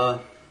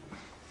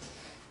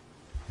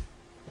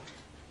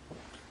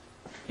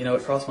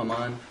 It crossed my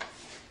mind,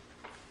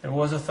 There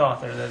was a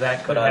thought there that that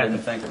could but have I happened.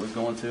 didn't think it was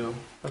going to,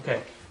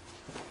 Okay.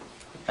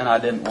 and I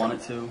didn't want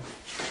it to.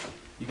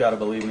 You got to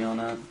believe me on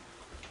that.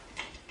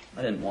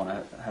 I didn't want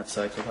to have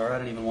sex with her. I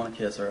didn't even want to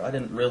kiss her. I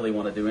didn't really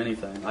want to do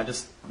anything. I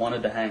just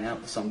wanted to hang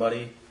out with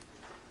somebody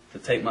to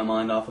take my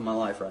mind off of my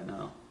life right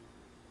now.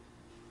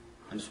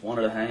 I just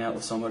wanted to hang out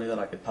with somebody that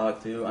I could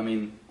talk to. I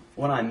mean,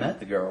 when I met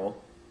the girl,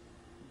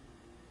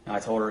 I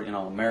told her,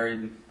 I'm married.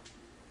 And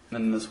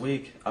then this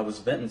week, I was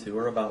venting to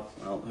her about,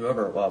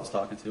 whoever I was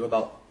talking to,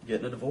 about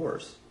getting a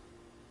divorce.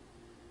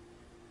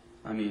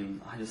 I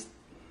mean,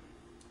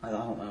 I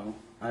don't know.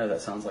 I know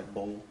that sounds like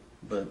bull,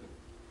 but...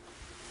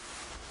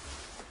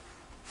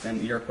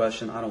 And your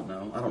question, I don't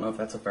know. I don't know if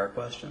that's a fair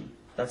question.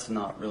 That's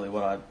not really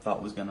what I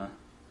thought was going to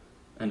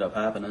end up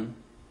happening.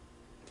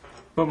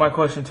 But my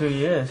question to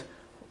you is,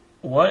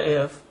 what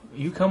if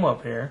you come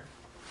up here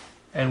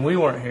and we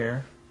weren't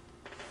here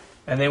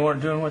and they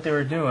weren't doing what they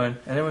were doing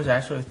and there was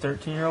actually a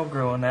 13-year-old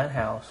girl in that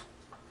house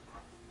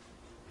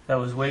that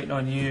was waiting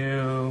on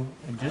you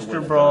and just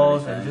her wouldn't have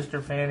bras done and anything. just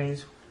her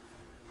panties?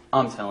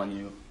 I'm telling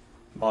you,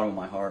 bottom of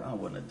my heart, I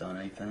wouldn't have done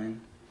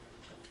anything.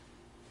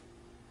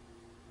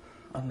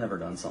 I've never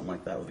done something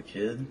like that with a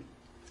kid.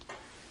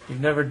 You've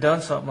never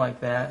done something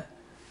like that,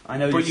 I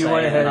know but you're you saying,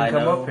 went ahead I and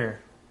come know up here.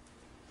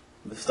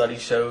 The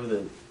studies show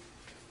that,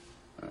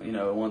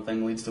 one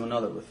thing leads to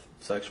another with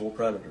sexual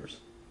predators.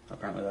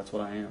 Apparently that's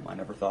what I am. I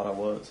never thought I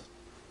was.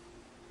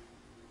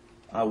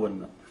 I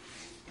wouldn't.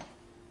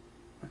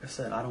 Like I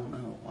said, I don't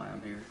know why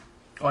I'm here.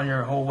 On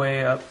your whole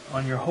way up,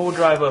 on your whole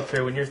drive up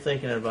here, when you're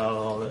thinking about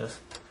all this,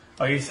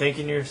 are you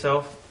thinking to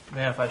yourself,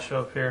 man, if I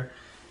show up here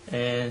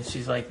and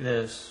she's like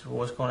this,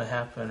 what's going to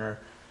happen? Or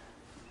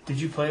did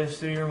you play this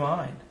through your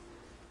mind?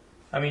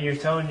 I mean, you're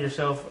telling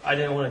yourself, I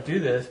didn't want to do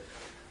this.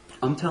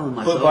 I'm telling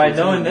myself. But by it's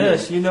knowing gonna be-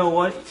 this, you know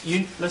what?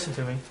 You listen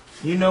to me.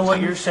 You know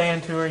what you're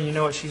saying to her. You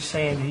know what she's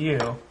saying to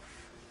you.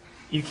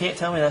 You can't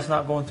tell me that's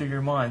not going through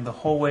your mind the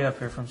whole way up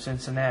here from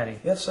Cincinnati.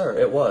 Yes, sir.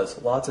 It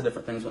was. Lots of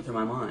different things went through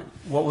my mind.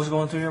 What was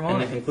going through your And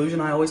the mind? conclusion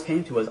I always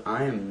came to was,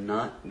 I am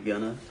not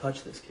gonna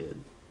touch this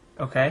kid.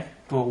 Okay,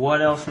 but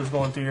what else was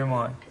going through your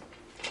mind?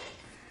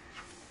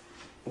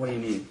 What do you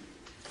mean?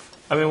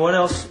 I mean, what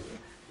else?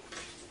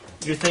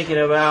 You're thinking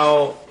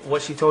about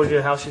what she told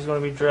you, how she's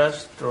going to be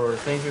dressed, or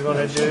things you're going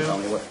to She didn't do? tell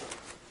me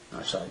what.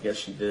 Actually, I guess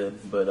she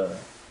did, but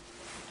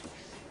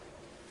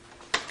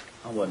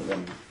I wasn't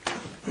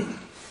gonna.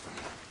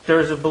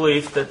 There's a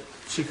belief that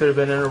she could have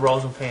been in her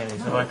bras and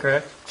panties. Am I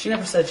correct? She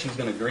never said she was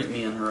gonna greet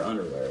me in her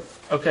underwear.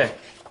 Okay.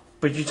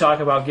 But you talk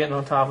about getting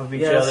on top of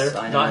each Yes, other,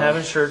 I not know.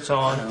 having shirts I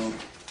on,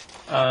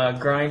 know.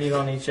 grinding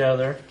on each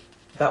other.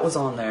 That was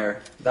on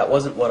there. That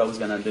wasn't what I was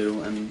gonna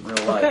do in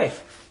real life. Okay.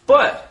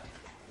 But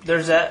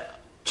there's that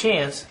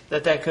chance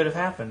that that could have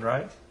happened,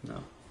 right?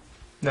 No.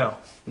 No.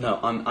 No.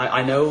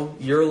 I know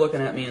you're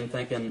looking at me and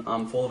thinking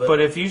I'm full of it.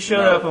 But if you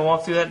showed No. up and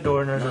walked through that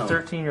door and there's No. a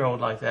 13-year-old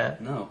like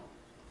that, No,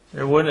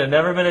 there wouldn't have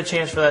never been a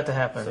chance for that to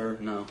happen. sir.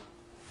 No.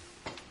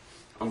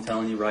 I'm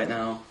telling you right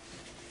now.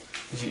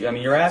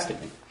 You're asking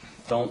me.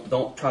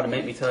 Don't try to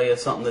make me tell you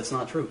something that's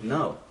not true.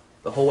 No.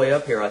 The whole way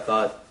up here, I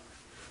thought,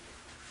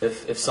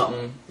 if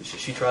something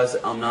she tries,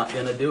 I'm not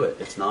gonna do it.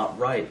 It's not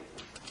right.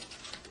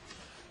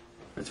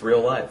 It's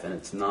real life, and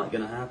it's not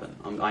gonna happen.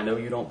 I know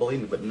you don't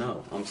believe me, but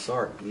no. I'm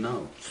sorry.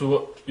 No. So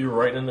what you were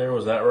writing in there,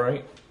 was that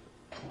right?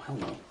 Oh, hell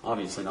no.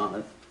 Obviously not.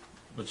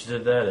 But you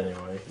did that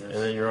anyway. Yes. And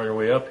then you're on your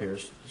way up here,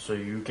 so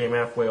you came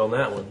halfway on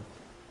that one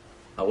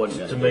I wasn't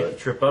gonna to do make it. the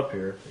trip up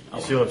here. I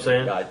You see what I'm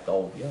saying?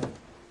 yeah.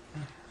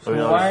 I mean,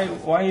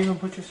 Why even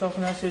put yourself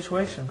in that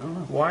situation? I don't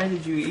know. Why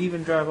did you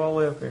even drive all the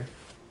way up here?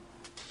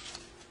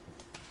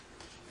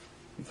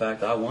 In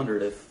fact, I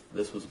wondered if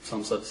this was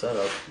some such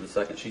setup the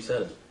second she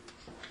said it.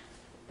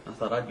 I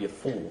thought I'd be a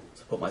fool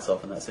to put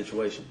myself in that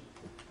situation.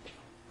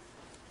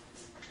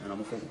 And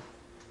I'm a fool.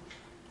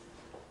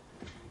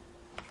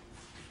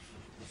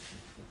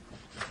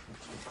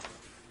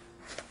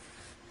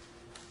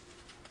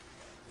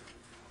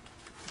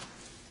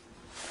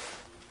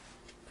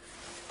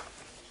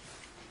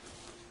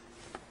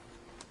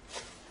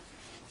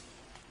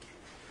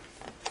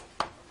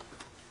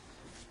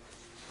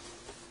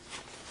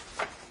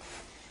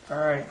 All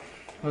right.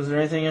 Was there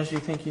anything else you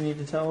think you need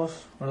to tell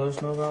us or let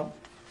us know about?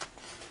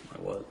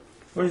 Like what?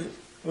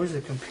 Where's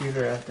the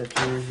computer at that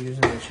you were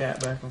using to chat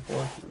back and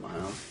forth? In my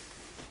house?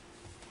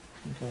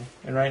 Okay.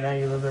 And right now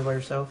you live there by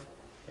yourself?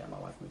 Yeah, my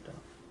wife moved out.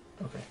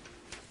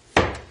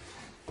 Okay.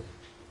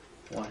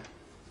 Why?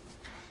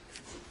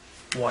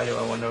 Why do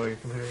I want to know where your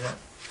computer's at?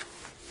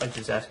 I'm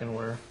just asking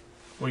where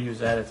you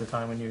was at the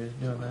time when you was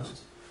doing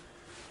this.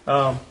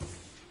 I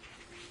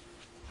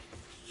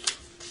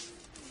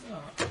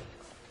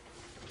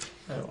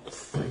don't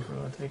think we're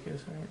going to take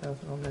this. There ain't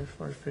nothing on there as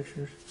far as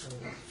pictures. So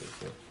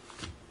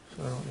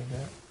I don't need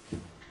that.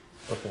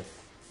 Okay.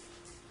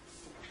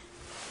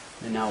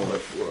 And now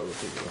what?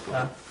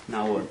 Huh?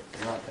 Now what?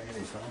 You're not taking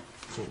these home?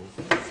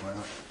 Mm-hmm. Why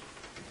not?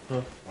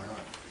 Huh? Why not?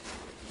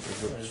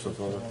 Just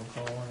something on there.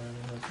 Call one and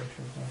no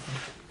pictures, nothing.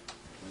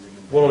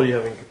 What all do you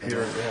have in your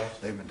computer at your house?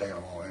 They've been taking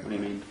them all in. What do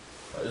you mean?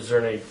 Is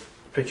there any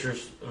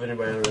pictures of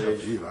anybody It's up to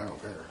underage? you, I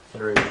don't care.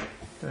 Underage.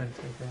 Go ahead and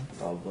take that.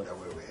 Probably. That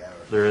way we have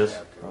it. There is?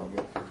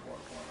 Probably.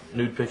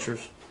 Nude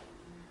pictures?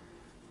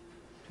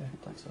 I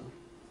don't think so.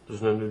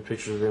 There's no nude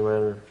pictures of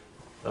anybody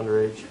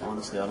underage?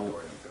 Honestly, I don't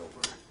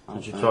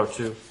Did you think. talk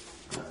to?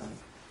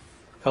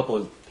 A couple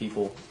of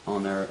people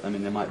on there, I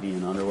mean, they might be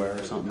in underwear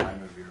or something. I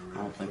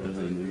don't think there's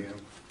any nude.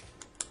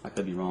 I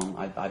could be wrong.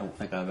 I don't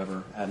think I've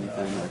ever had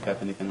anything or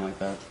kept anything like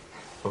that.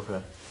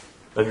 Okay.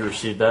 Have you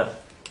received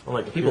that? On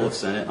that People computer? have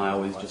sent it, and I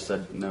always just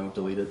said no,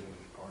 delete it.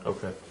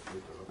 Okay.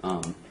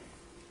 And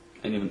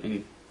even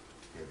any.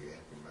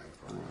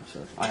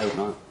 So I hope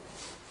not.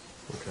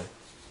 Okay.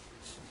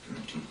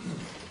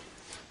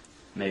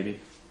 Maybe,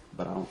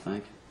 but I don't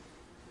think.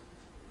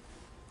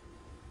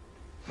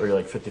 Are you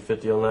like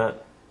 50-50 on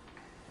that?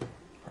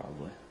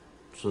 Probably.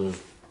 So there's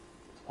It's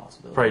a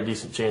possibility. probably a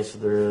decent chance that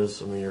there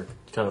is. I mean, you're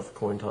kind of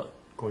coin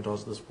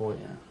toss at this point.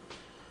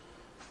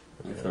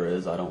 Yeah. If there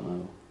is, I don't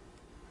know.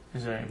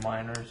 Is there any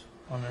minors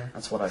on there?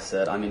 That's what I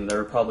said. I mean, there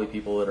are probably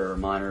people that are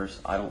minors.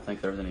 I don't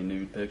think there's any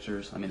nude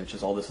pictures. I mean, it's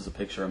just all this is a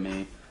picture of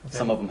me. Okay.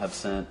 Some of them have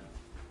sent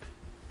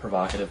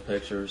provocative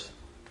pictures,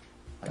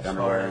 like As far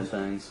underwear and as-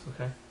 things.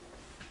 Okay.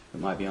 It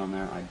might be on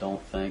there. I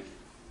don't think.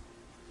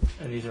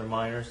 And these are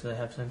minors that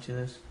have sent you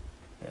this?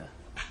 Yeah.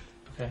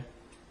 Okay.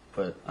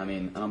 But, I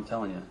mean, and I'm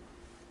telling you,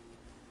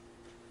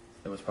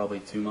 it was probably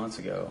 2 months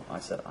ago. I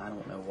said, I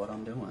don't know what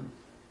I'm doing.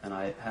 And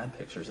I had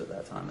pictures at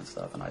that time and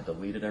stuff, and I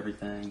deleted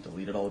everything,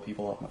 deleted all the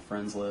people off my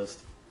friends list.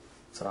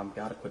 Said, I've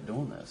got to quit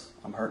doing this.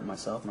 I'm hurting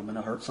myself, and I'm going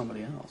to hurt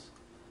somebody else.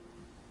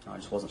 And I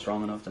just wasn't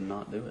strong enough to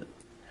not do it.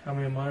 How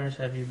many minors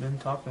have you been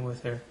talking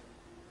with here?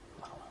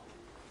 I don't know.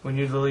 When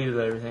you deleted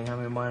everything, how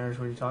many minors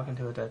were you talking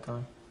to at that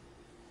time?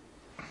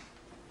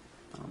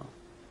 I don't know.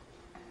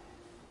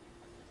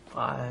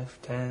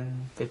 5,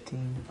 10, 15,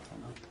 I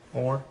don't know.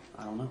 more?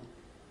 I don't know.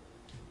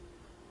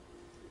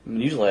 I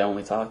mean, usually I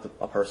only talk to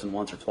a person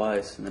once or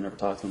twice and then never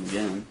talk to them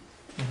again.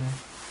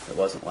 Mm-hmm. It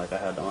wasn't like I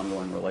had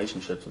ongoing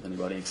relationships with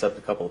anybody except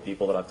a couple of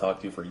people that I've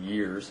talked to for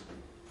years.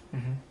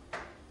 Mm-hmm.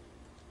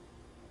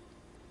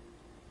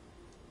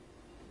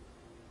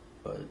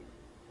 But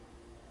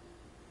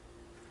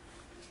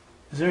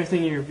Is there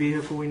anything in your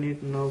vehicle we need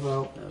to know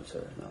about? no,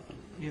 sir, nothing.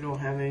 You don't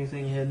have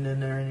anything hidden in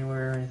there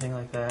anywhere or anything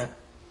like that?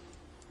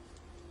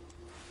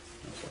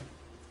 No, sir.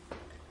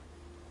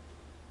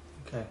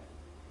 Okay.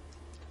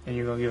 And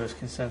you're going to give us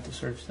consent to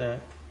search that?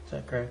 Is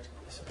that correct?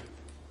 Yes, sir.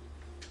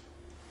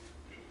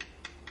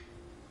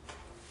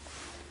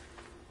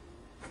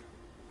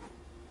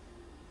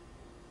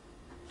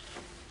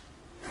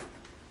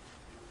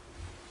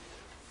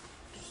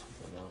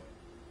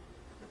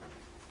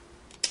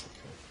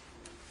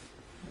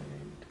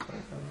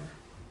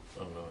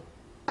 Oh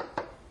no.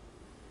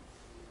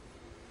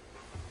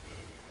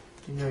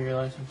 Do you know your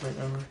license plate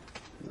number?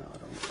 No, I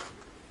don't.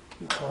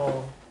 You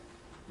call.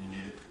 You need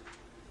it?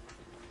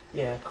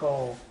 Yeah,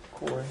 call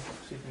Corey.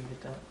 See if you can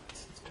get that.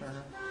 It's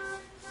Turner.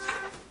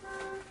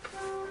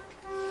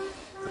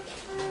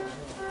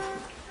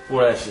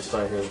 We'll actually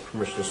sign here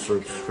permission to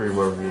search for your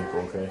motor vehicle,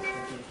 okay?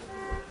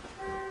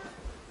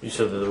 You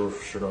said that they were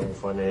for sure not going to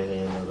find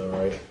anything in there though,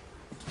 right?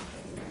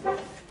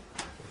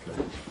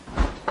 Okay.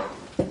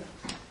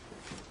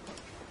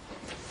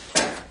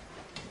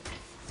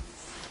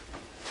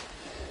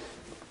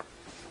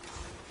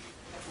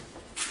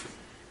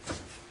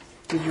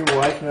 Did your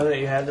wife know that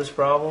you had this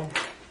problem?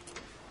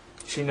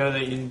 Did she know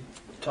that you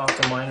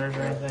talked to minors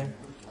or anything?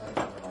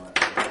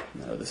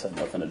 No, this had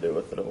nothing to do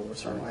with it over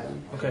or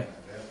anything. Okay.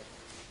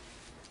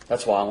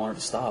 That's why I wanted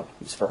to stop.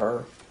 It was for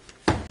her.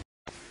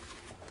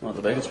 One of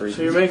the biggest reasons.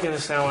 So you're making it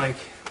sound like,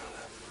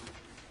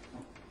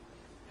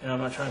 and I'm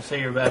not trying to say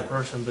you're a bad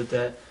person, but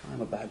that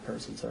I'm a bad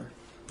person, sir.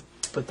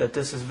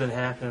 this has been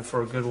happening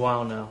for a good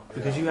while now,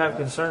 because you have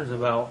concerns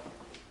about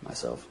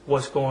Myself.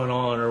 what's going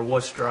on or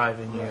what's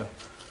driving you.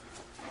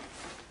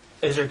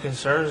 Is there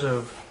concerns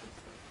of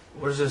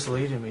where's this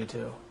leading me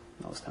to?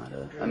 That was kind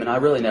of. I mean, I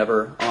really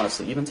never,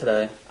 honestly, even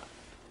today,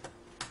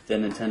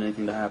 didn't intend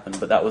anything to happen.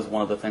 But that was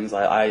one of the things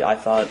I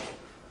thought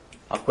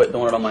I'll quit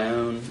doing it on my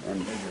own,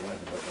 and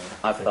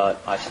I thought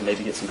I should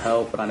maybe get some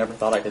help. But I never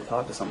thought I could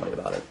talk to somebody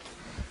about it.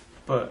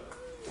 But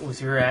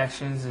with your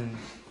actions and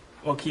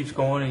what keeps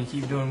going and you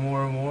keep doing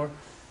more and more,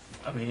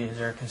 I mean, is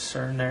there a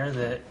concern there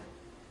that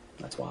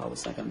That's why I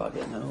was thinking about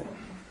getting help.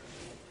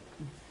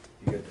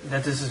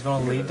 this is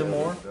going to lead to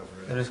more?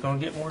 That it's going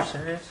to get more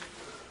serious?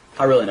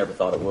 I really never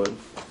thought it would.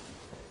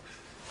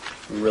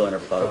 Really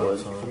never thought it would.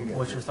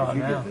 What's your thought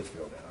now?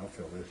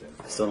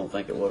 I still don't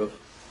think it would have.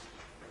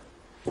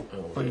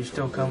 But you're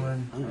still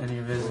coming and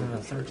you're visiting a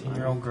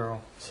 13-year-old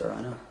girl. Sir,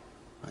 I know.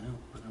 I know.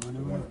 The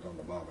one that's on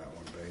the bottom of that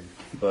one page.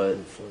 But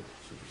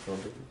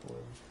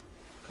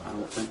I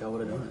don't think I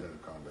would have done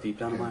it. Deep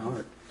down in my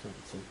heart. I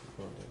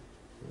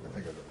think I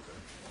did.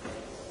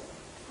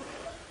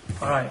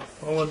 All right,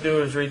 what I'm going to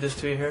do is read this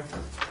to you here.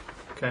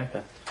 Okay?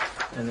 Okay.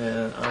 And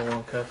then I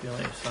will copy and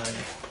let you sign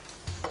it.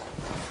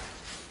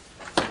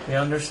 The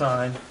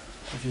undersigned,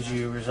 which is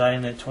you,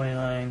 residing at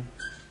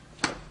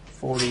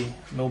 2940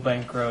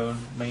 Millbank Road,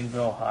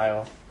 Mainville,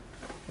 Ohio,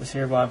 is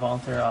hereby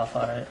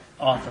voluntarily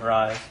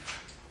authorized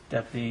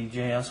Deputy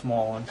J.S.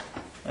 Mullen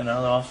and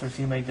other officers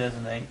he may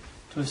designate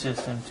to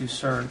assist him to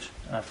search,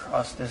 and I've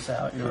crossed this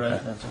out, your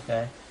residence,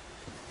 okay?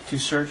 To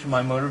search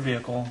my motor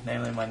vehicle,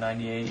 namely my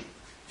 98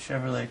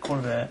 Chevrolet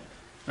Corvette,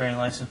 bearing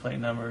license plate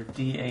number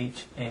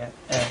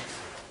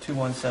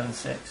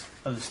DHX2176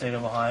 of the state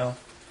of Ohio,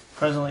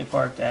 presently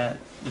parked at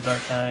the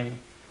Dark County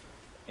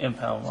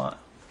impound lot.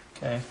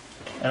 Okay?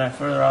 And I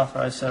further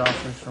authorize said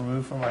officers to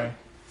remove from my...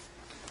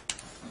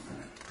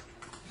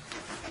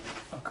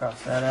 I'll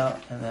cross that out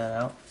and that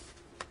out.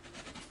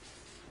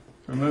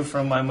 Remove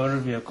from my motor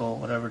vehicle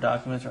whatever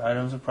documents or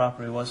items of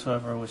property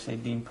whatsoever which they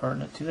deem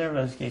pertinent to their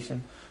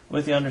investigation,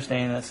 with the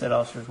understanding that said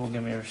officers will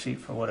give me a receipt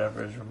for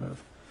whatever is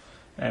removed.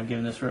 And I have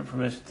given this written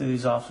permission to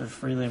these officers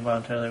freely and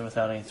voluntarily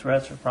without any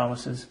threats or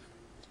promises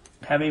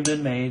having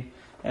been made,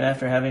 and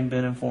after having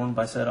been informed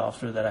by said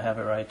officer that I have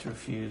a right to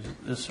refuse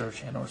this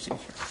search and or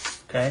seizure.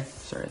 Okay?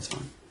 Sir, it's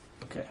fine.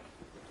 Okay.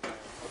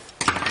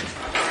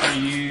 Are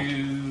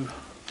you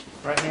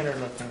right-handed or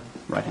left-handed?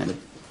 Right-handed.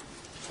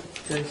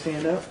 Can you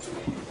stand up?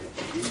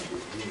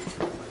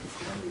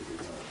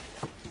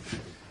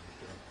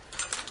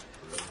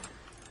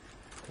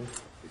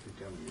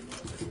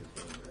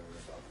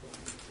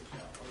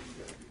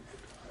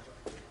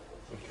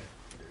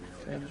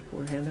 Okay, just pull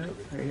your hand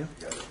out. There you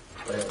go.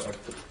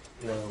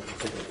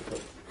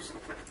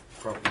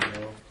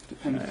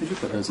 Could you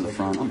put those in the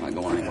front? I'm not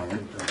going anywhere.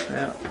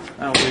 Yeah,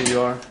 I don't believe you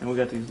are, and we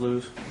got these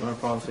loose. But our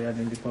policy, I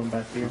didn't put them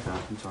back here.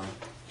 I'm sorry.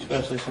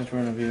 Especially since we're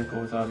in a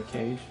vehicle without a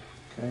cage.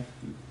 Okay.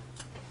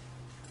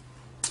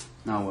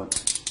 Now what?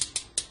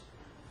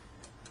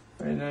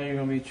 Right now, you're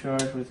going to be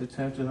charged with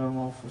attempted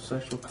unlawful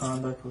sexual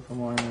conduct with a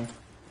minor.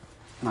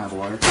 Can I have a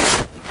lawyer?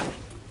 Okay.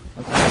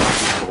 Can I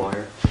have a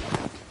lawyer?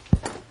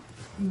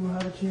 You will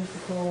have a chance to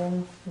call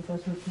him if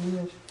that's what you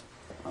wish.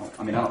 Oh,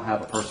 I mean, I don't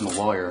have a personal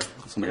lawyer.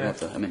 Somebody Okay. have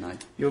to. I mean,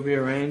 You'll be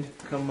arraigned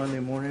come Monday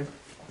morning,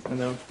 and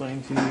they'll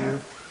explain to you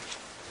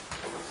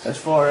as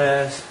far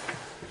as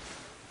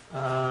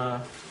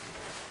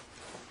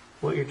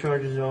what your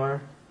charges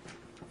are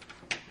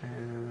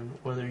and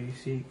whether you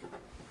seek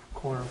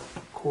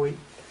court-appointed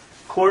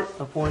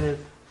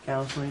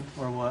counseling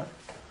or what.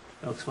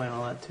 They'll explain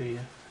all that to you.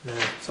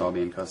 so I'll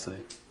be in custody.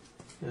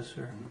 Yes,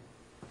 sir.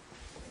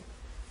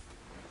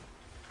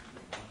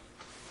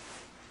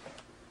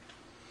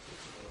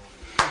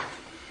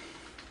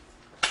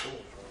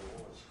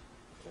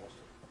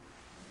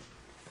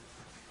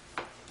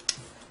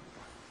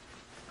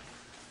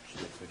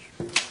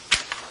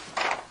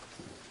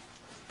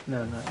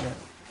 No, not yet.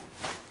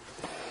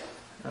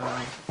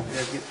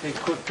 Take a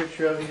quick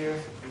picture of you here,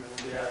 and then we'll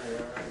get out of here,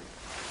 all right?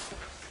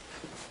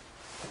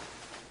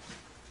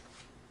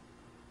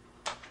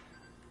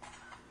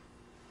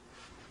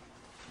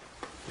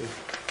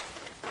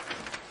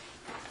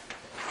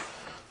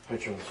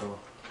 Picture myself.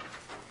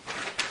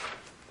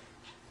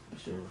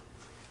 Sure.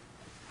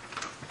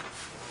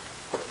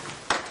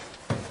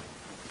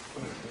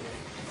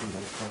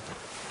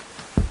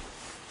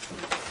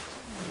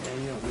 Yeah,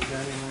 you don't need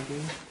that anymore, do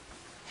you?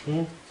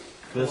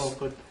 This. I'll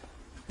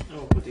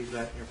put these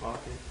back in your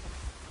pocket.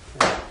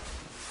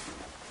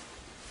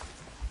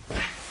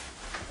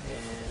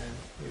 And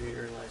give you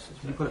your license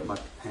Can you back. put it in my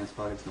pants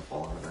pocket? It's gonna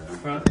fall out of there.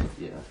 Front?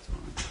 Yeah, that's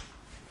fine.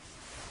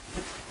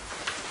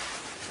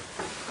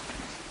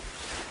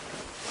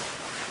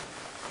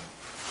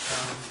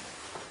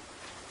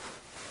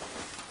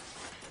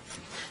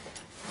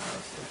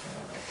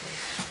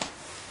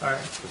 Alright,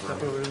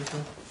 step over to this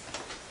one.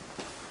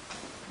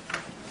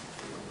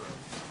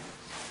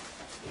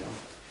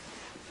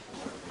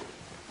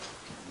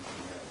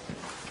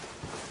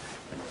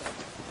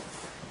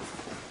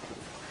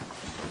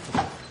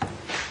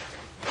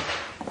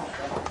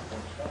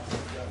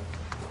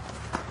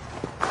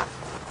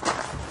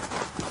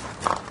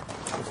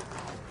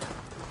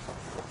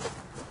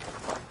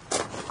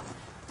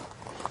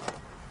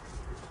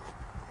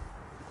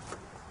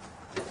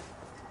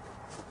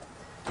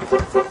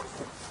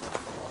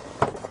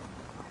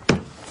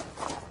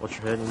 What's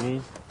your head you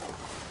need?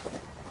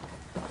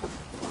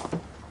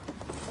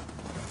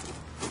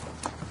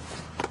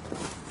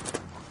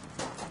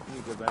 Can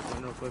you go back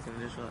in real quick and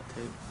initial that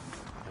tape?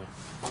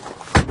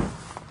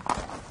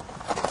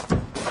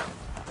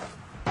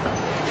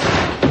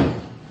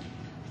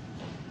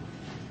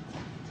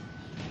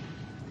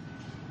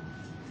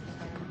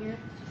 Here.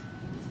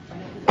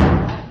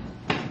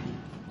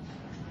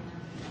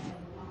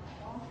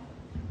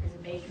 There's a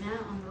beige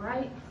mat on the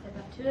right. Step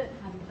up to it.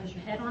 Have you place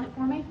your head on it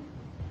for me.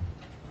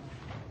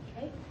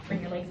 Okay.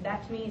 Bring your legs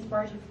back to me as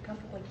far as you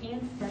comfortably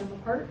can. Spread them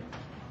apart.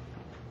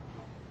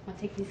 I'll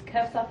take these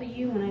cuffs off of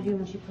you. When I do,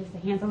 once you place the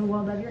hands on the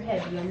wall above your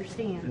head, do you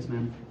understand? Yes,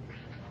 ma'am.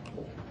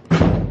 Go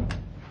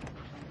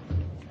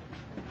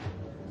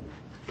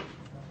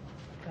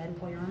ahead and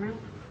pull your arm out.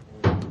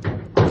 On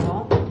the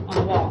wall. On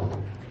the wall.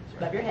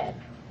 Above your head.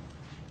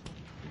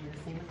 And the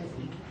same with this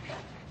one.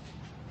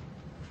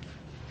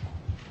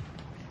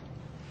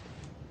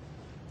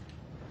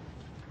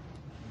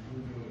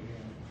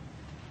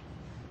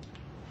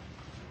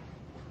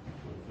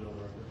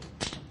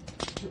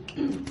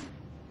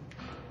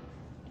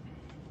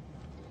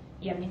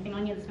 You have anything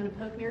on you that's going to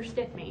poke me or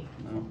stick me?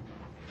 No.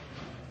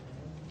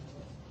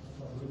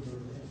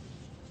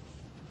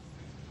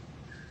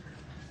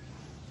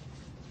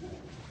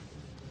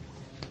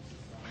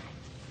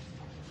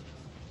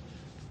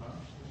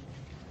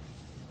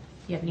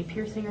 You have any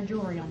piercing or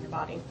jewelry on your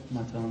body?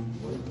 My tongue.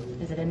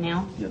 Is it in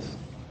now? Yes.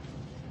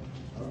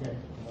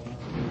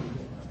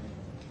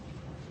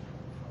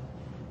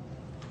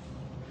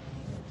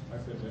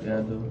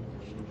 Yeah, though.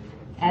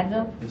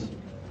 Advil? Yes.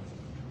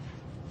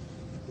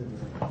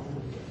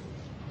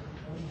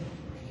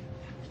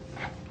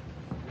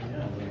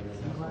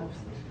 Gloves?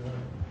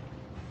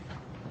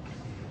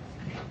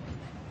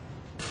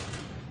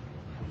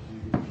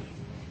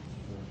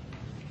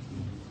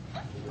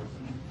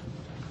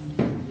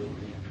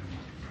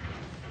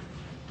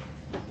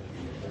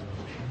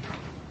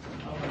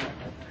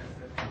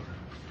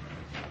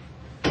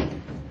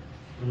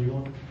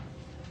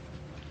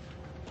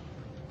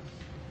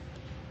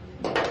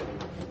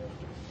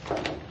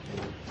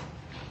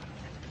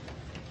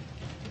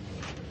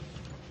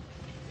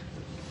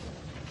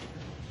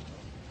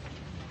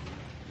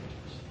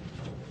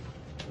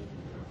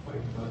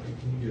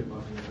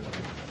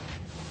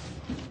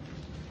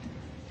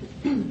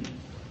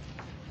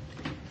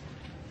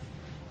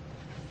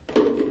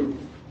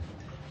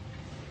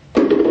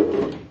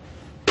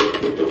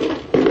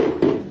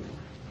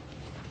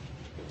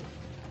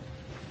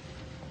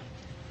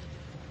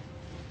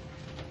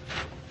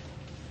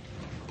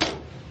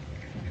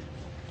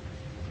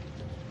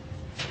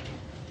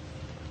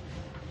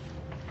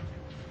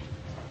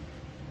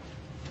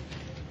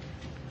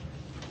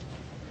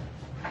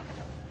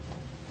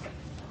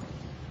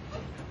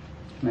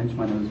 Manage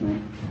my nose,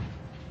 ma'am.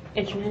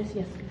 Itch your nose?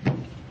 Yes.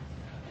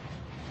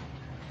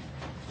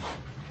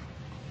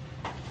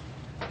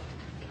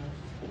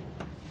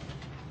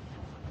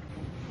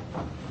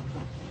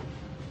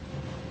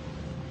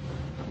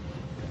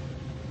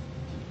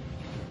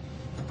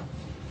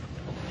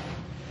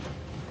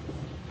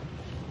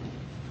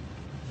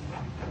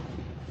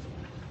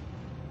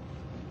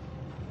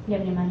 You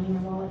have any money in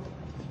your wallet?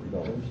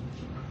 $3.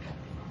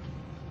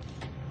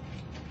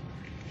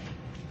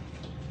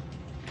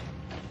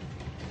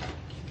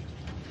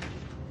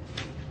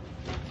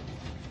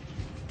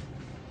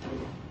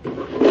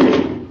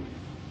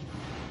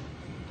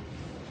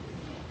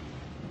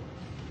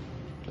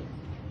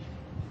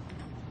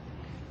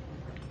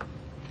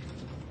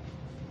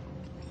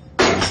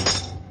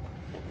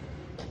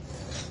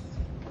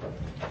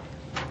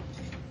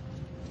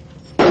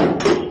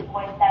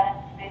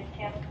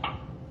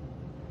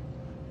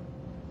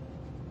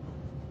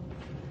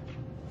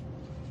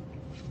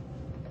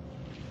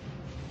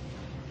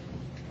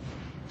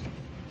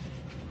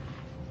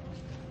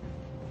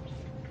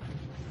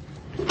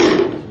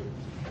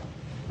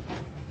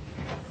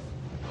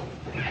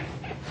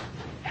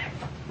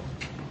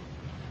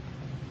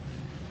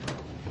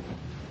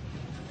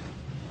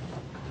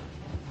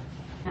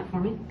 That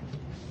for me.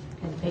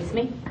 And face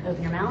me.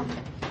 Open your mouth.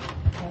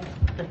 Okay.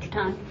 Lift your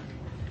tongue.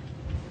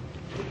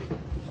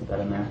 Put that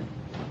in there.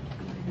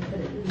 And put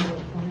it in the middle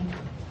for me.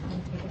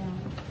 And take it out.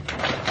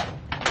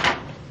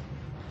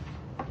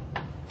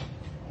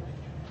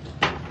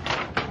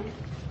 Okay.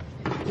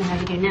 What I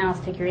have you do now is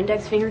take your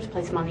index fingers,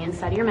 place them on the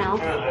inside of your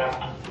mouth.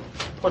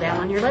 Pull down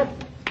on your lip.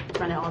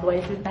 Run it all the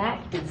way through the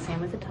back. Do the same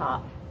with the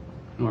top.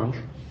 Normal.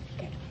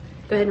 Okay.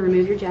 Go ahead and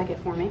remove your jacket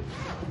for me.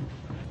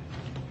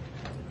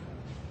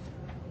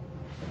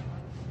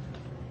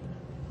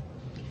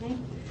 Okay.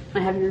 I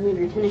have you remove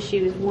your tennis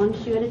shoes one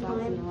shoe at a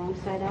time, the wrong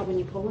side out when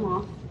you pull them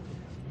off.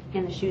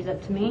 Hand the shoes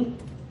up to me.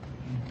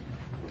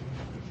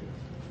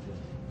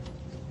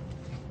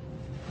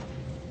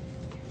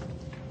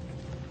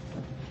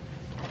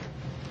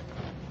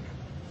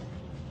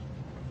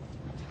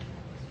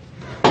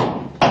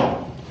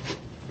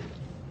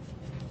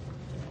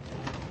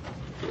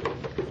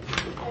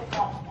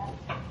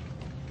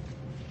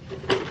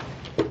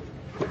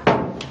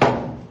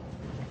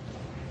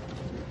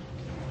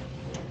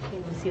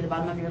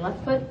 bottom of your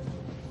left foot.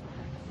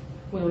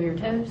 Wheel your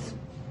toes.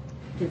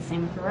 Do the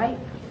same with the right.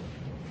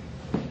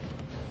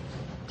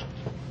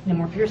 No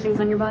more piercings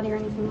on your body or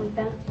anything like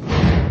that.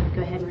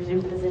 Go ahead and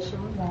resume the position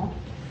on the wall.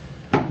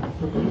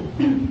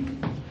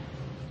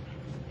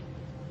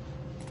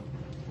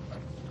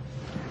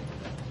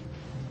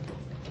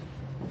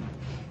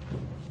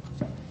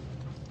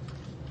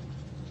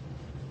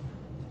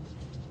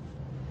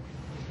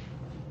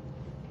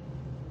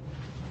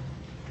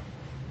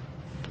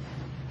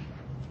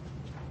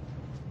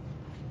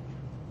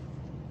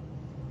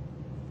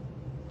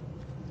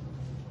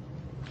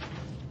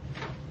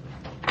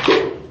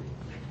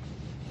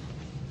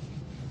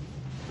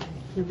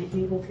 No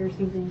navel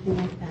piercings, anything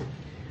like that.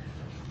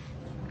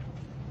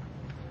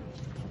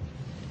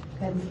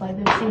 Go ahead and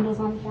slide those sandals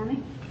on for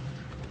me.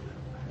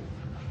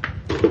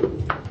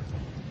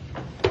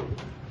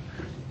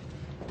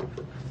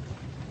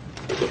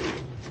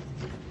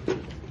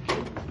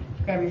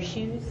 Grab your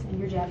shoes and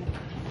your jacket.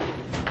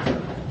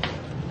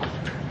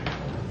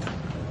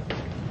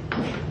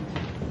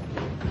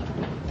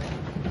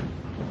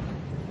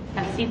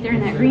 Have a seat there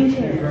in that green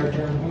chair.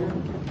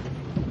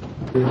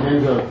 Your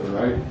hands up,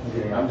 right?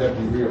 Okay, I'm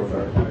Deputy Rio,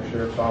 from the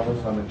Sheriff's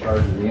Office. I'm in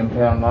charge of the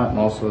impound lot and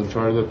also in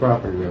charge of the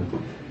property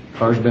room.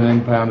 Car's been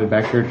impounded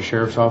back here at the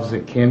Sheriff's Office.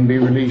 It can be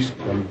released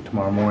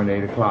tomorrow morning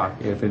at 8 o'clock.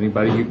 If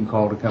anybody, you can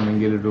call to come and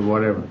get it or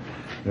whatever.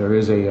 There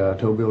is a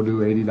tow bill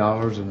due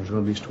 $80, and there's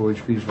going to be storage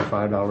fees for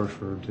 $5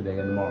 for today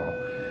and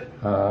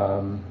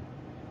tomorrow.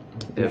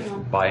 If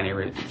by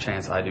any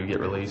chance I do get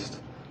released,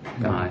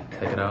 can I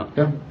take it out?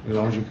 Yeah, as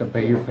long as you can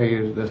pay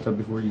that stuff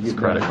before you Does get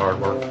credit card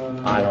work?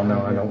 I don't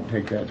know. I don't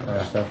take that kind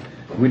of stuff.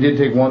 We did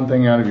take one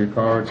thing out of your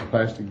car. It's a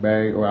plastic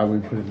bag, or I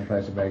would put it in a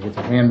plastic bag. It's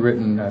a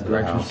handwritten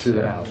directions to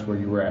the house where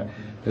you were at.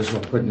 This will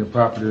put in your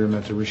property room.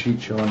 That's a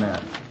receipt showing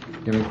that. Do you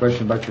have any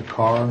questions about your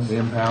car, the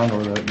impound,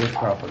 or this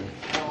property?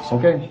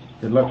 Okay.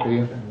 Good luck to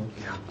you.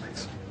 Yeah,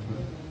 thanks.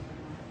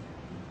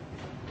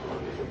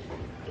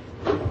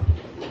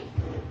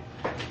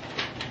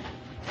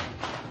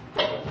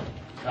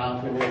 Tom,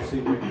 come here and see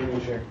your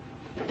green chair.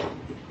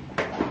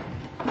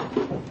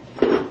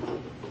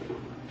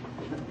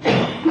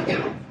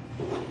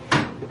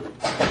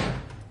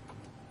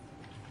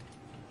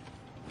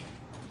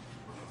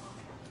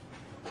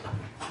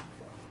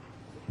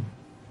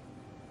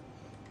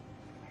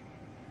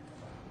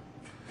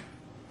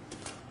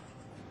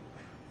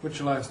 What's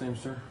your last name,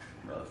 sir?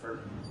 Rutherford.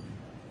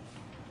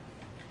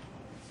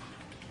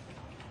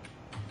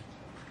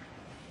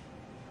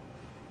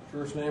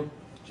 First name?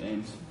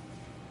 James.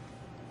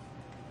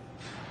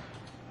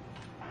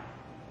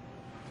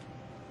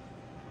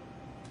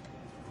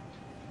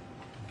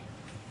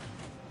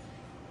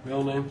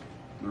 Middle name?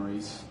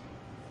 Maurice.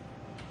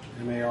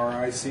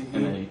 M-A-R-I-C-E?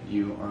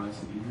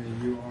 M-A-U-R-I-C-E.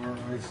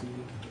 M-A-U-R-I-C-E.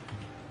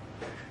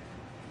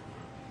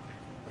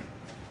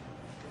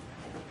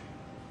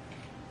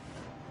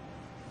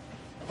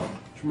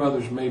 What's your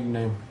mother's maiden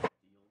name?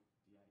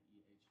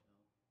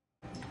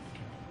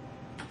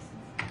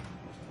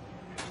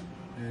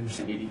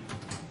 Katie.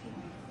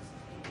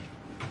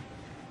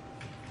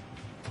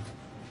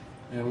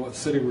 And what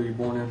city were you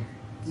born in?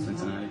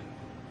 Cincinnati.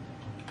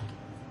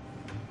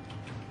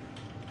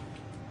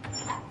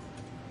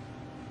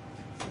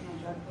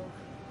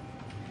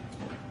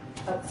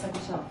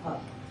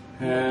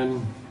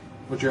 And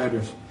what's your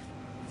address?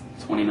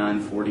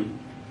 2940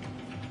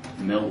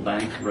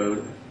 Millbank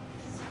Road.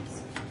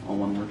 All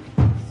one word.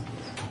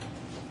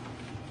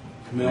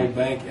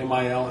 Millbank,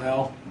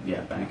 M-I-L-L?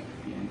 Yeah, Bank.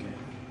 B-N-K.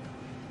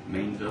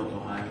 Mainville,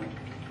 Ohio.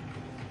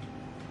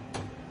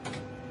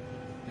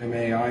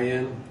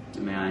 M-A-I-N?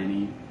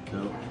 M-A-I-N-E.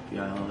 Bill.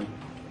 B-I-L-L-E.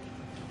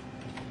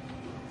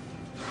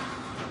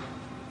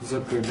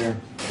 Zip code there.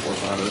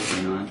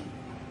 45039.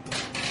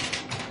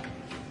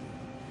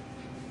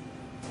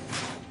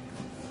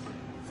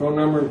 Phone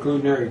number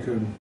including area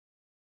code.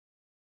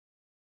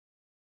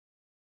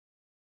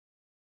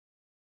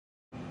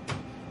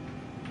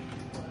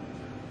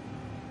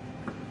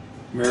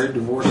 Married,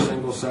 divorced,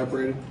 single,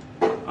 separated?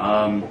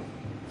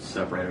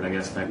 Separated, I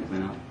guess, technically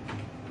now.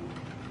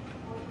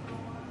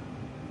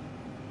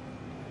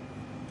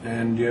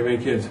 And do you have any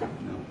kids? No.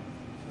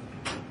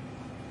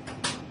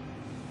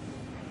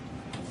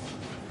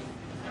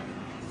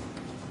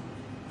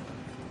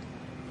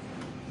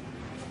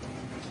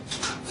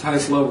 What's the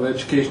highest level of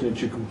education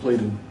that you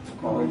completed?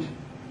 College.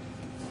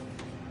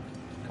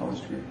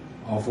 College degree.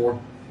 All four?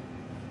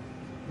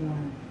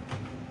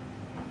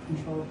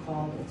 Control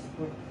call, it's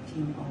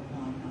 1401,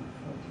 not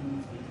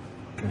 1403.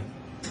 Okay.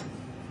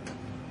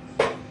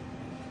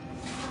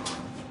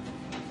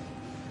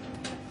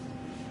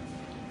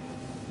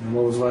 And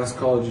what was the last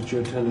college that you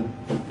attended?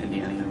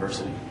 Indiana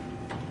University.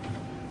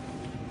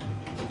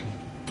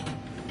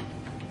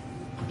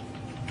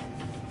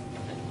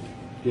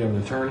 Do you have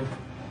an attorney?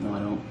 No, I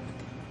don't.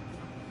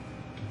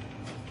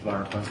 Do I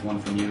request one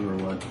from you or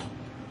what?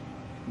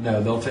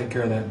 No, they'll take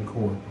care of that in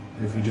court.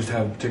 If you just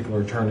have a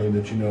particular attorney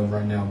that you know of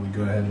right now, we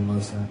go ahead and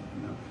list that.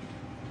 No.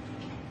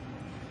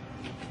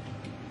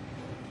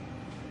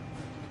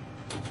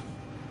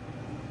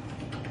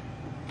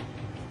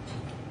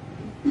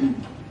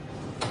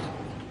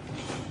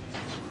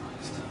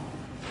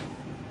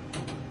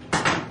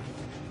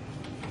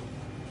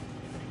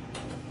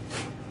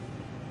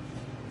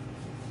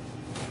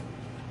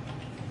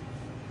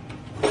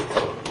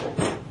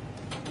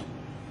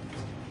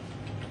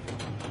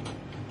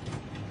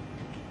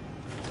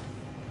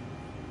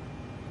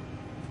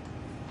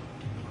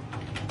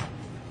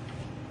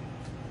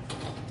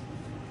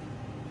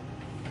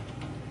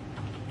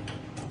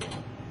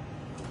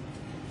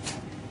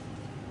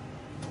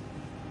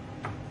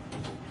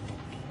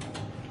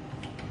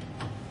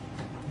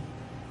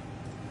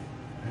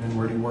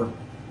 do you work?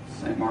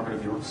 St. Margaret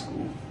of York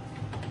School.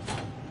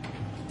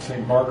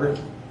 St. Margaret?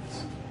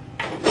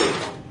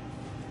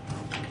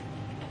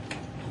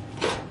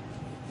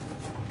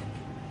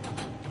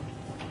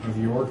 Of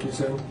York, you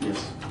said?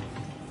 Yes.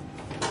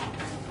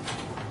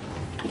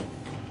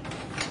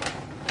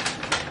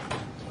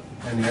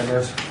 And the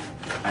address?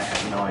 I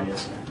have no idea,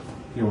 sir.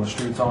 You know what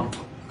street it's on?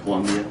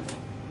 Columbia.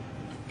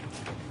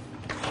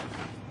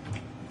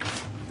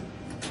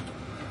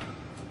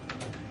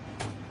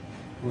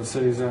 What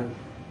city is that?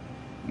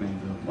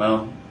 Mayville.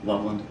 Well,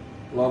 Loveland.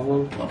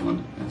 Loveland?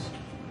 Loveland, yes.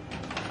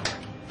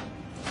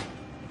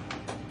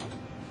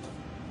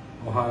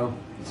 Ohio?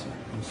 Yes, sir.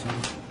 Yes, sir.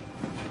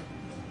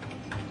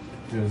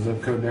 You have a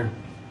zip code there?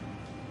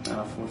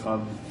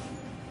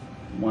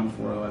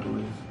 45140, I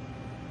believe.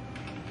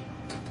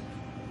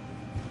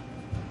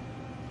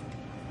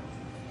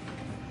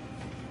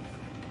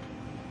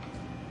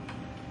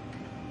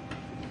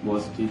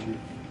 Was a teacher.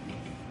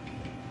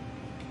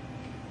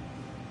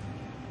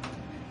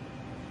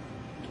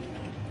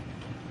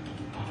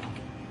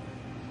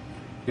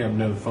 You have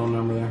no phone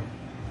number there?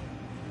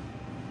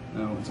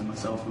 No, it's on my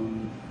cell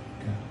phone.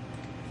 Okay.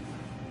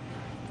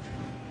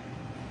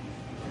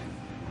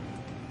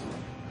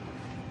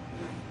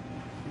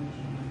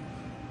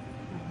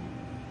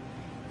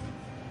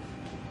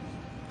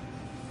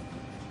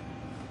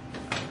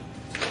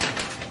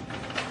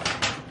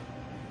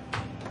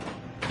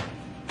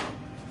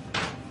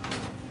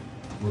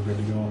 We're good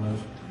to go on those?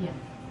 Yeah.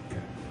 Okay. I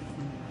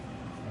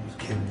was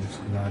curious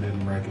because I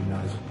didn't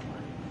recognize it.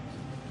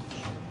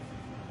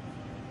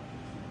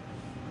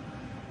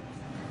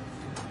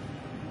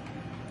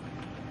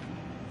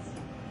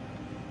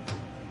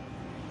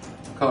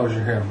 What color's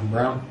your hair?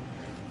 Brown?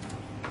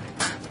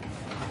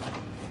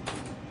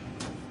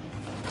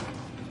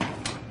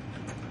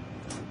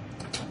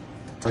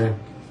 Okay.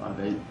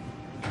 5'8".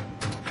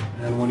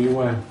 And what do you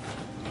weigh?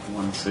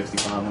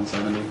 165,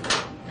 170.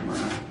 Somewhere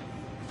around.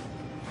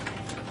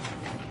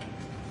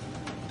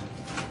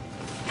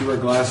 Do you wear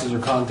glasses or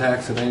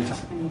contacts at any time?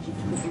 I need you to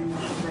put your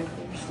initial right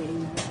there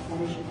stating that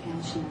that is your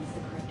count. She knows the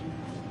correct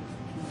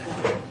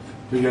amount.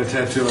 You got a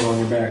tattoo on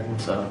your back.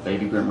 It's a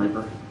baby Grim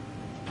Reaper.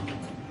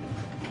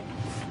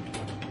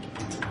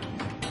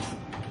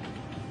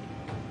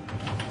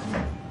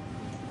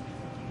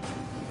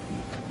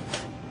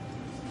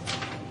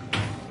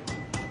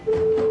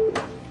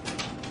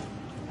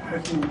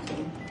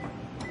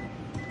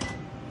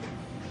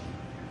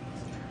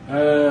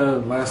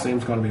 Last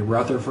name's going to be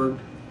Rutherford.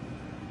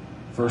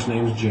 First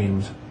name's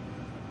James.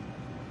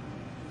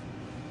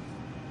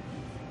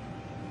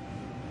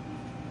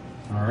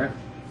 All right.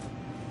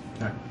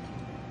 Okay.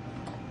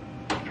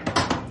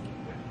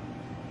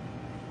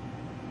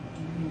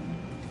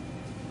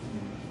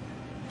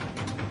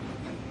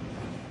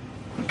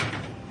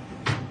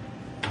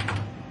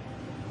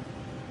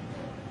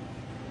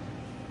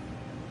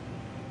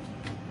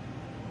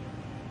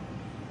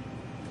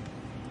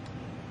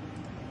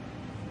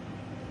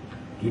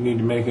 Do you need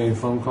to make any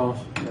phone calls?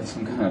 Yes,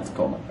 I'm gonna have to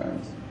call my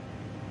parents.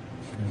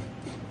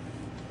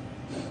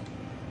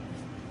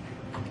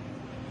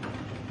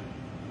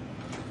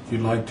 If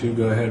you'd like to,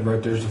 go ahead.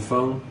 Right there's the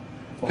phone.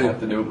 I'll have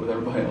to do it with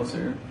everybody else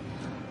here.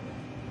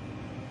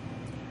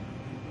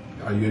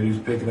 All you gotta do is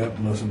pick it up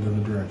and listen to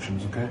the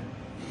directions, okay?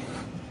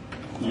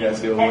 You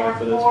guys go away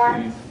for this,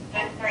 please.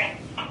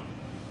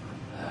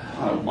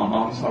 My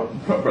mom's heart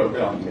broke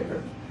down and get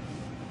her.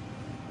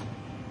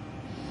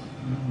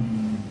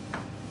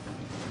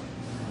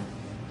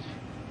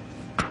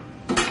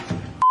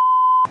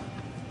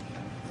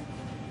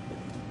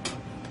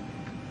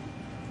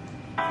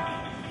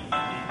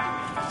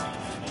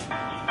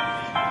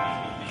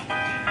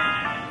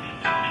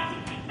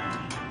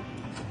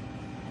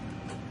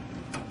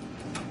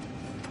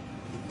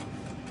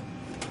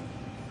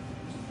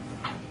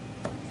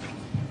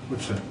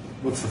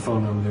 What's the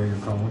phone number there you're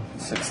calling?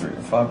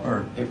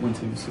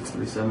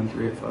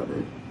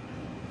 812-637-3858.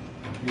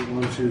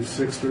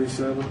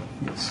 812-637?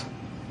 Yes.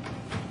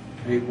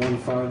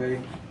 8158?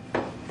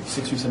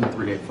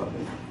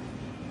 637-3858.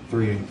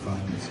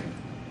 3858.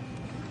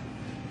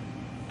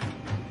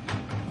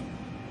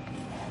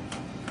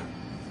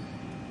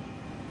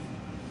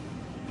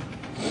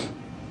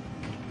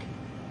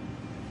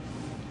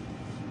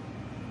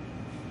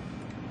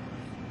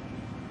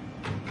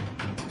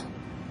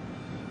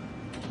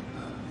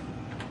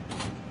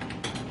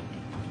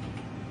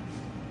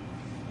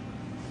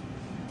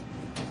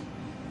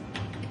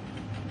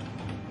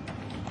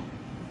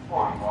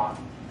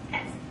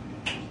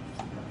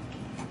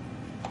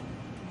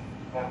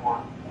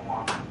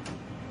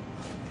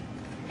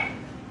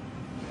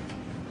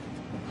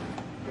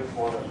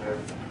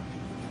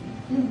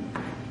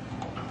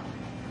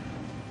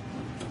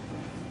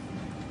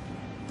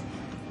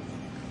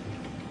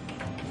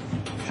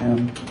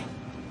 Jim.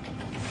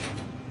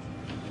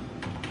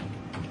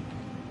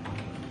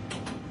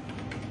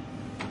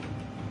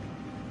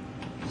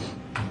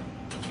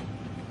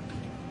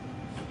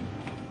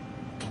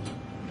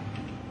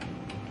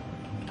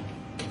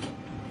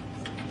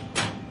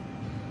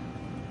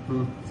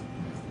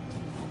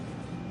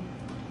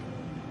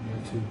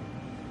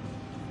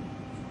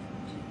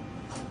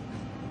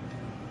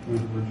 We're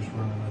just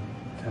running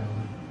a tally.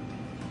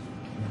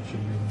 That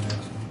should be the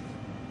next one.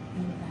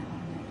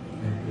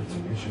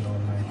 It should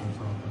automatically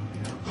pop up,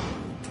 yeah.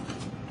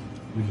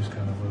 We just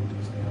kind of wrote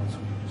these down, so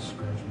we just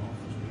scratch them off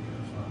as we go,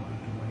 so I don't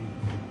have to wait.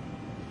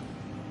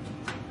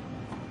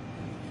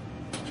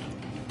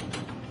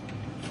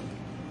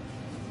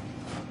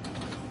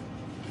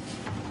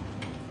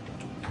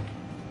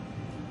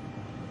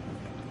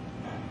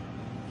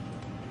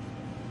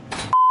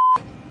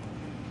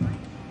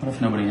 What if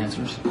nobody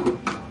answers?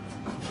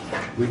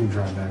 We can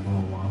try back in a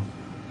little while.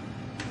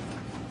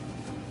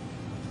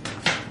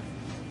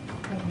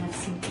 Let's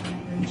see if I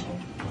reach it.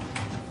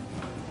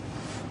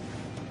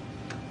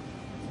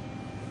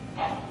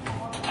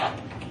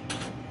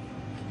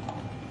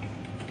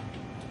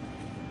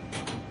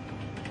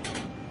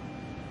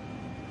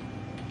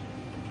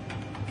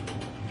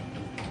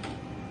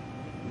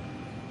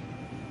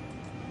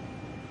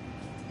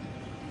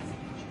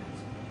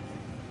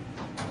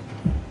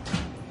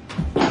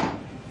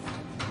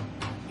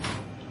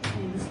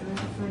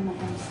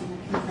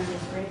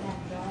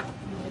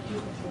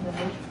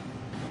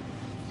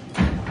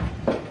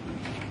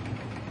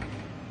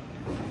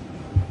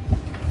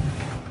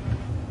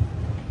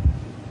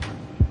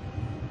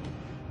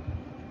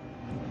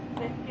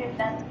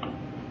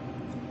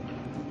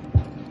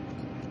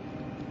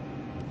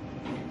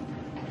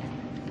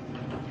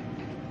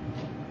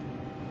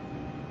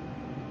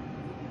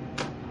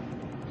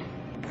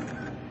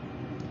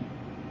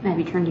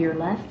 Maybe turn to your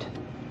left.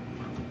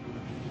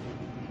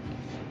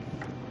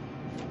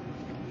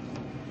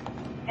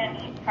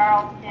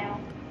 Carl, too.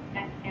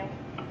 Next to you.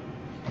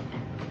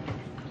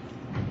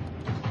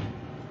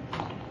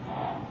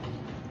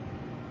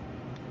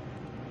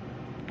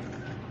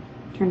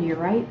 Turn to your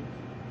right.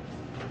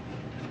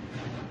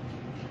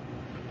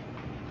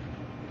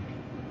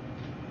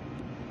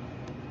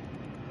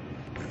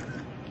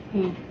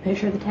 Okay,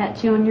 picture of the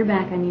tattoo on your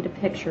back. I need a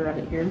picture of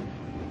it here.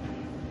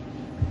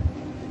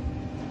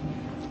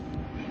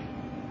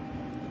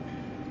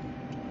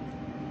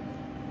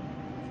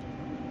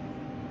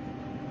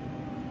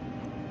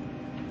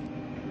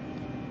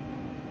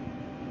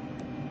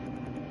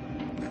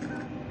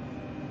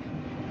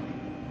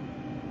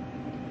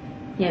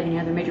 Do you have any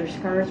other major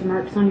scars or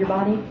marks on your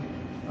body?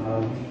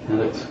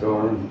 Headache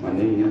scar on my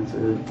knee, that's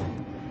it.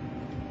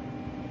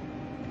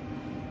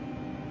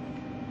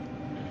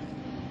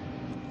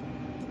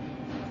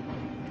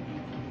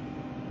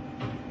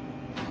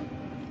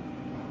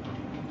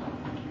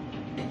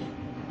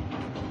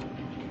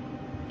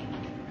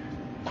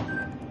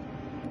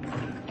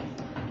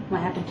 What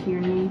happened to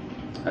your knee?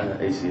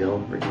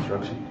 ACL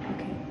reconstruction.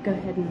 Okay, go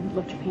ahead and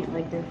lift your pant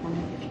leg there for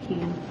me if you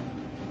can.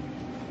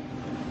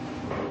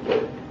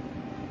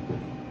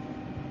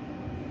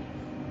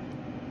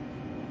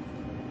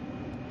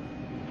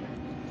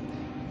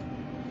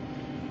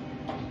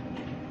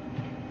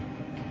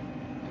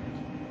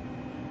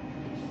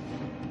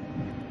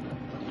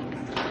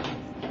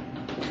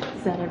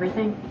 Is that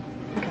everything?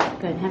 Okay,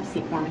 good. Have a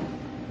seat for me.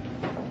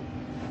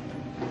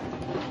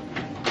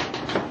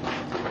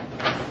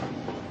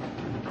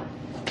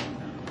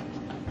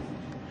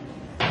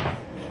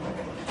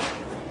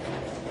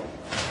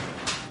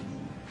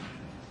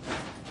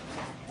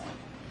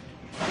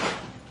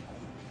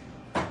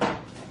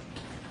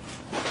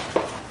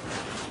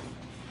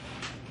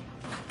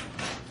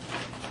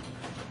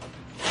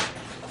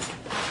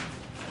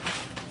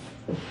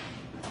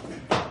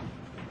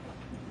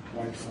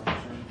 White socks,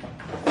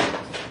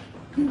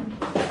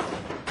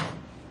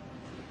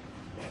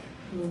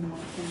 A little more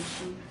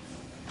finishing.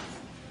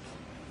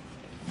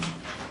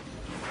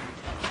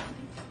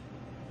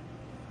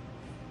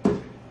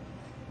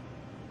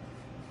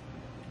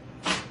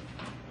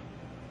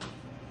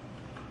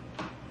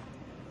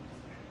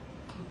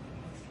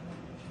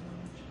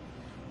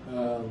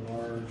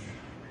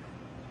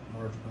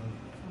 large bud.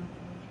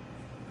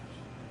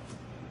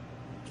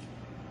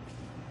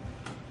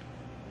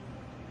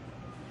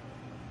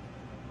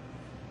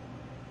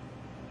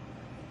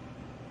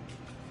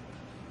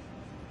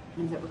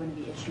 Things that we're going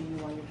to be issuing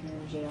you while you're here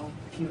in jail.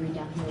 If you read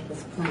down here at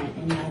this print,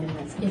 any item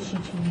that's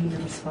issued to you, you're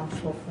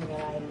responsible for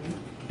that item.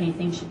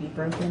 Anything should be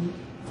broken,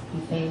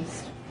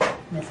 defaced,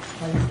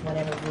 misplaced,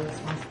 whatever you're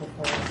responsible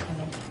for.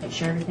 Okay? Make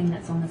sure everything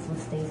that's on this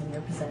list stays in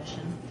your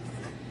possession.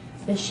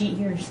 This sheet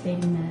here is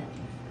stating that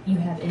you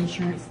have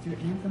insurance through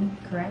Anthem,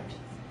 correct?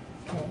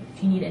 Okay.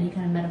 If you need any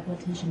kind of medical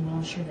attention, we'll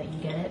ensure that you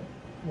get it.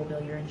 We'll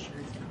bill your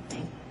insurance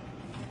company.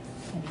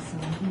 Have you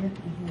sign here and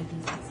here are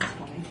these boxes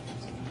for me.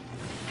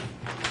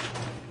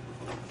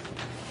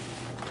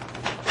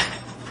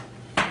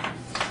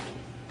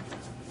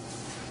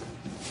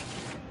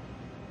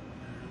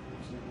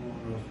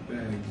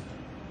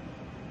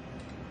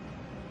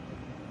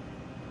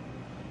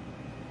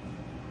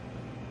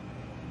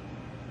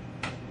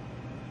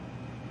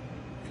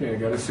 Okay, I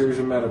got a series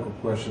of medical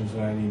questions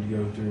that I need to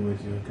go through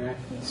with you, okay?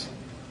 Yes.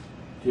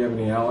 Do you have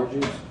any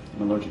allergies?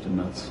 I'm allergic to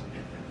nuts.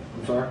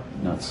 I'm sorry?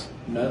 Nuts.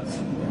 Nuts?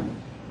 Yeah.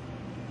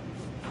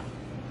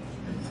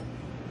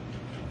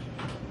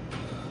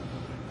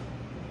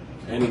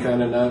 Any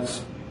kind of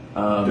nuts?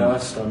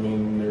 Dust, I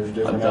mean, there's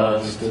different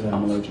allergies Dust. to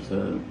I'm nuts. allergic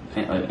to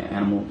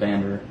animal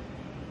dander.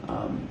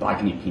 But I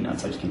can eat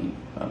peanuts. I just can't eat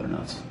other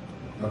nuts.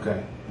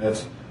 Okay,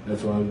 that's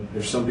why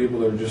there's some people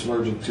that are just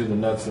allergic to the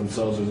nuts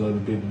themselves. There's other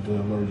people that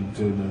are allergic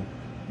to the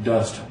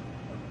dust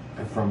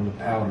from the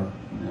powder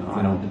No,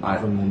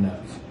 from the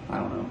nuts. I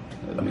don't know.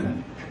 I mean,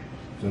 Okay.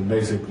 So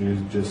basically,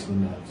 it's just the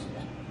nuts.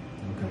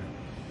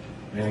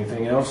 Okay.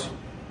 Anything else?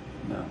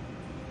 no.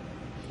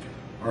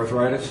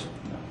 Arthritis?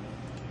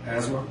 No.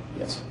 Asthma?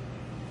 Yes.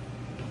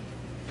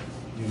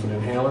 Use an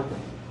inhaler?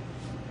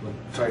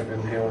 What type of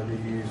inhaler do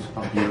you use?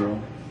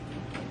 Albuterol.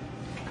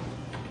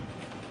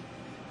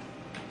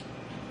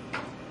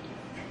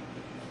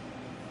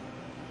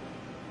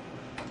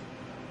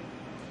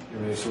 You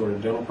have any sort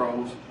of dental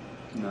problems?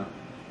 No.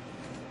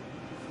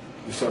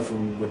 You suffer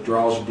from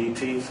withdrawals of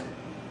DTs?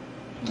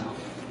 No.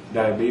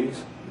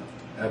 Diabetes?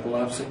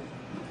 Epilepsy?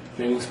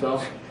 Fainting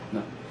spells?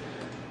 No.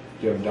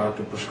 Do you have a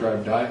doctor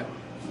prescribed diet?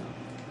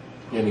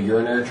 Any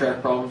urinary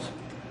tract problems?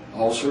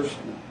 Ulcers?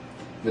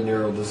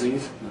 Venereal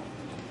disease? No.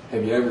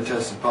 Have you ever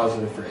tested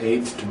positive for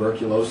AIDS,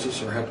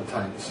 tuberculosis, or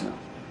hepatitis? No.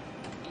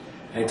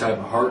 Any type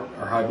of heart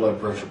or high blood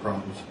pressure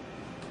problems?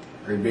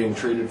 Are you being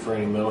treated for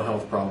any mental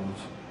health problems?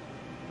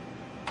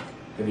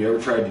 Have you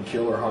ever tried to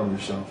kill or harm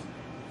yourself?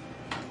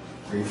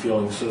 Are you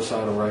feeling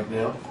suicidal right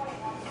now?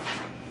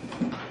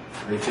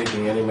 Are you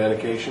taking any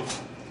medication?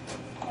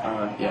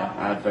 Yeah,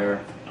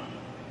 Advair.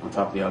 On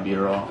top of the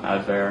albuterol,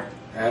 Advair.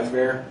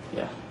 Advair?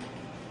 Yeah.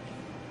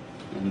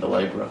 And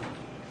Allegra.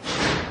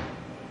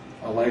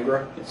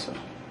 Allegra? Yes, sir.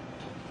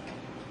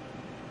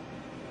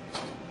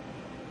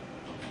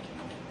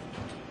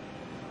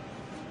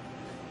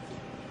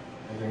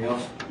 Anything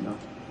else? No.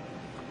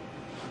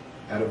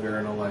 Advair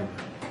and Allegra.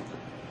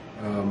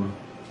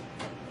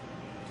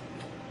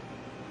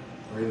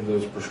 Are either of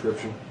those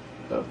prescription?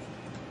 Both.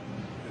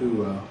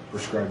 Who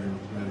prescribed your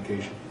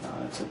medication?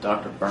 It's a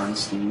Dr.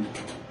 Bernstein.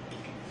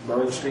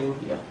 Bernstein?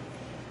 Yeah.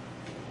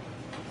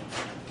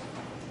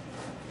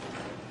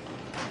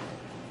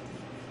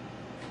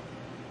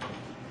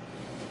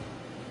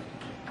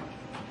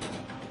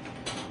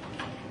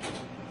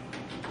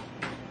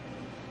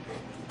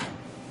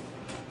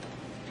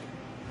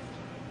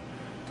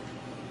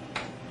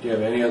 Do you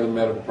have any other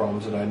medical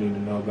problems that I need to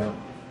know about?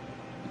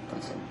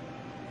 That's it.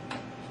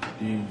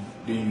 Do you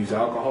use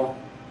alcohol?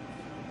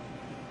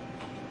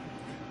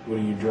 What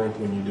do you drink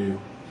when you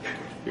do?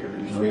 Beer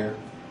usually. Beer?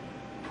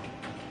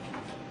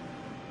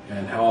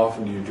 And how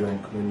often do you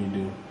drink when you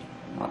do?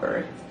 Not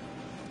very.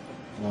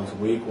 Once a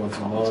week, once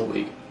a Once a month?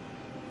 week.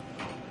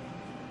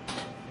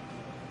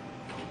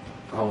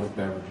 Alcoholic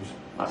beverages.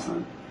 Last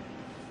night.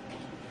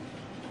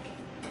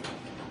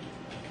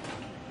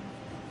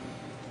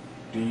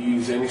 Do you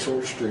use any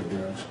sort of street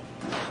drugs?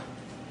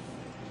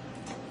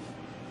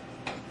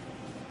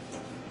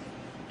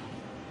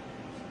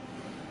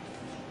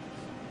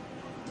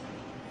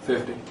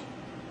 $50.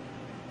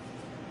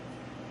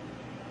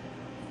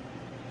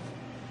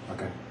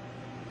 Okay.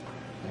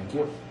 Thank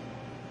you.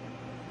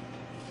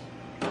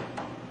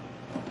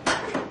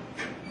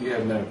 You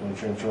have medical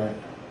insurance, right?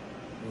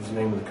 What's the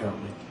name of the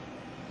company?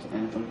 It's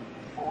Anthem.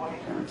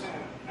 Insurance.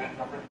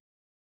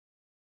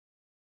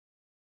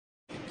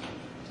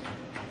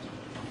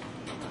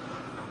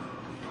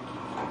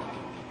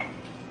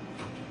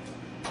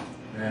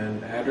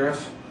 And address?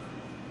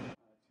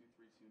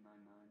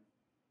 23299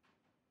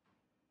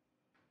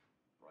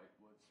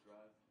 Brightwoods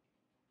Drive.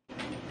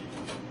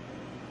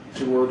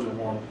 2 words or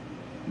one?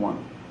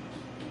 One.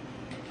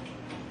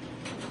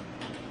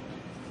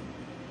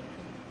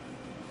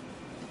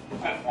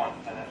 Just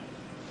 1 minute.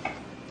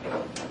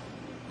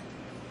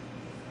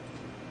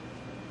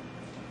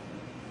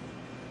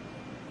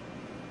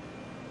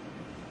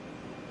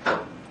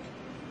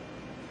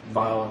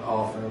 Violent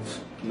offense?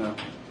 No.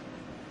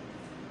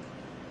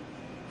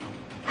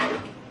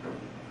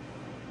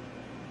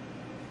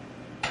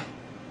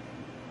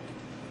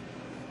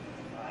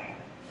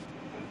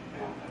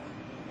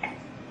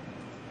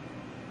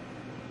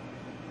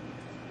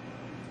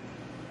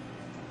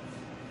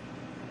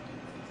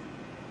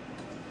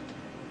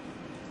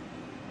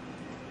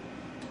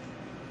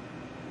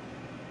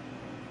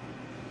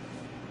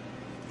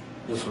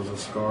 This was a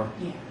scar.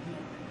 Yeah.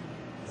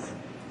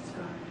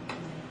 Scar.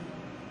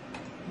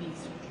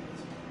 Needs to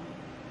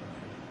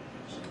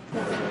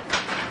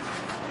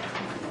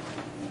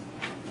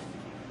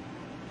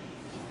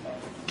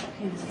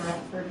Okay, Mr.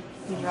 Radford,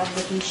 these are all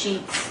the booking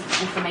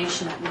sheets,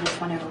 information that we just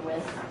went over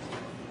with.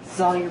 This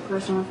is all your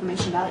personal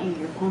information about you,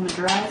 your home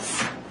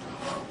address,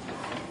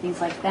 things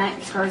like that,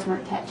 your scars,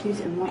 mark, tattoos,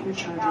 and what your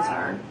charges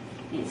are.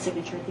 Need a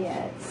signature at the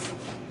X.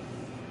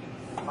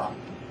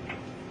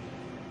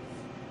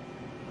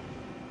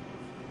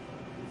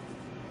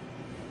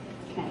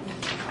 Okay.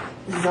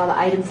 This is all the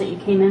items that you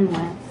came in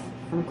with,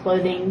 from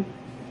clothing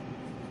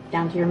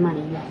down to your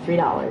money. You have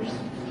 $3.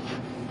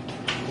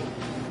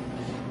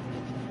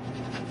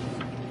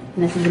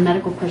 And this is a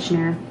medical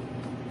questionnaire.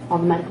 All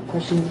the medical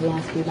questions we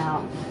ask you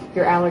about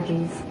your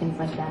allergies, things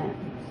like that.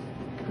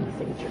 And a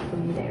signature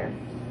from you there.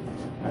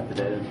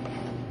 Affidavit.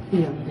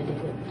 You don't need to do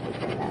it. Take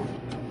care of that.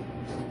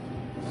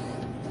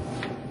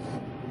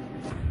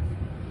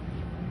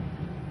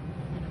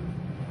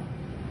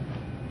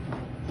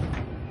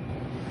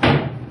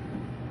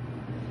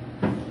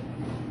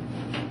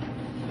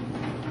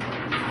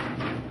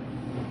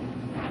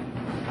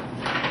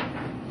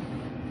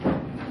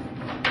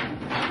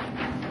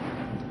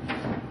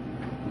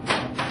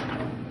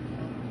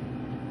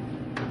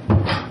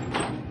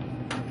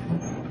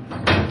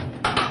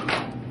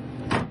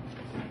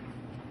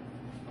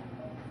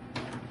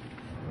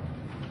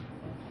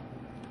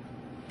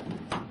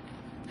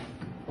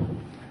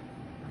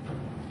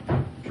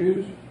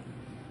 Shoes,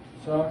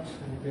 socks,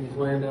 anything's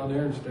laying down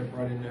there, and step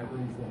right in that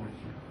room for me.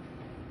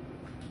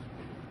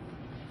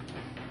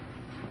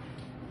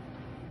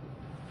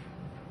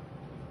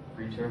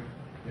 Green chair.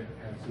 Yeah,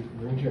 have a seat in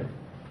the green chair.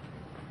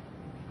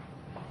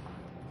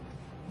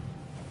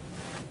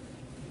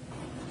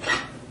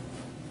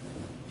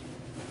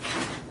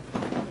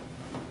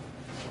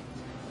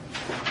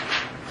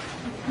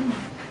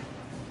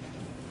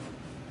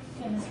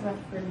 Okay, Mr.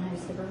 Rutherford, and I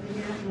have over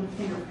here. I'm going to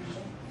fingerprint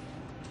it.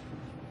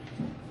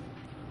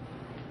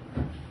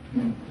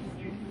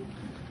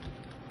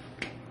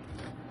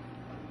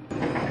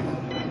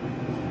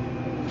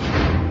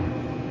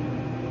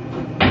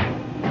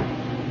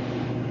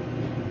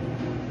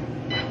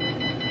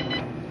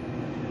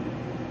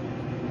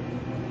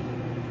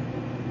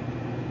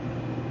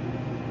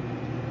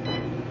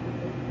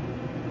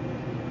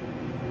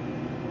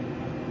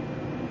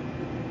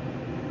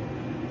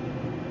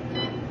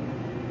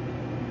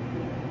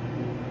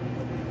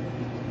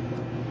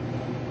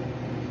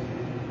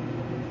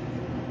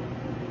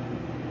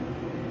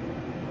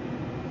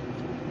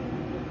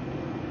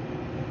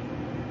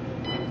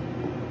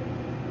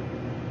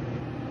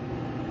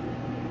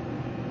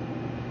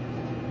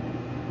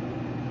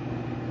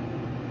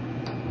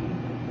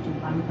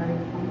 I'm part of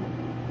the phone.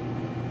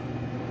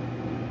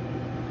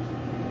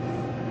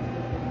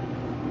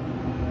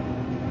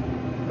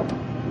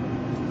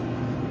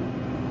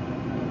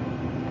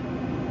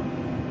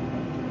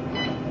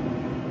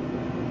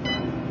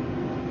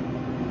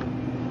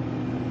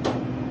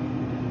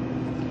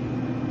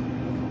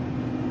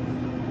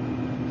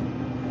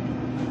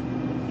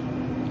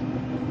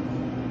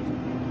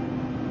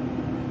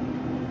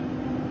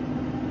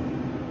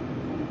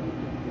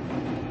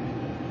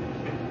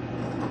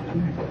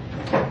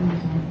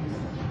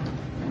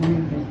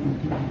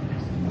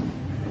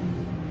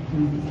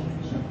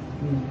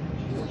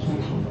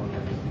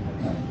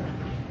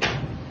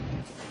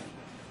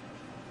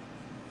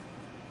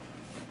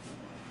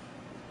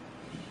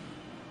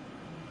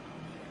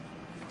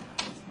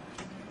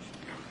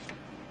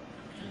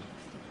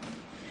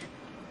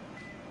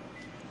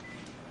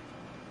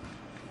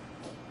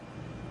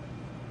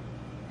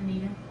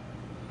 Anita,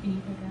 can you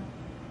pick up?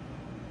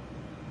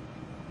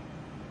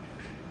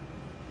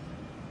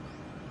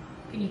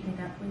 Can you pick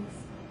up, please?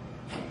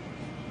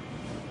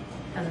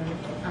 Hello, just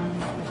letting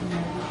you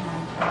know we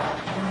have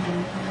one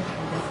name card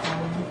for this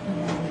one. He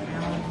has an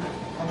hour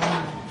or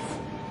nuts.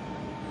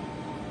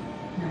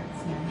 Nuts,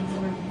 yeah. He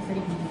said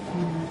he can do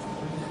 2 nuts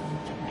before he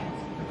comes back.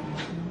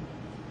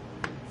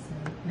 So,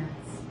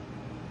 nuts.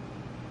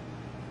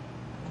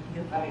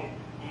 Okay.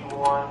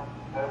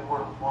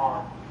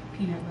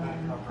 Peanut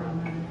butter for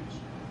lunch.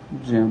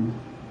 Jim.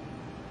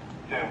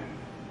 Okay.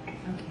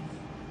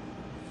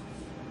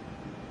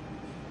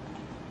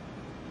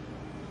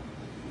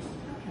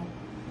 Okay.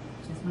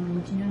 Just wanted to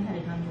let you know ahead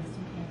of time just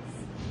in case.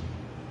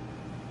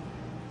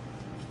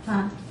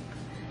 Huh?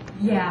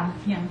 Yeah,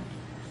 yeah.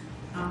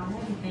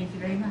 Alrighty, thank you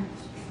very much.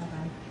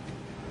 Bye-bye.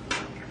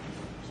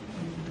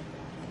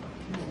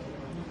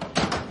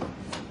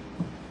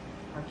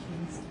 Our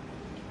keys.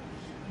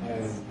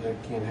 They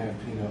can't have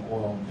peanut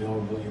oil.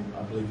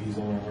 I believe he's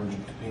only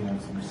allergic to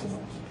peanuts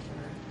themselves.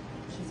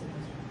 She said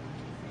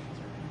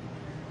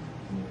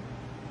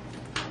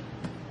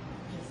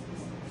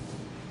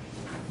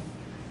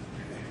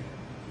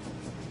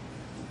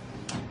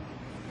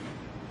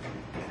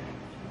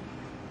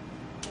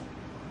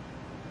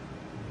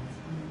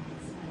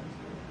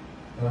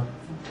Huh?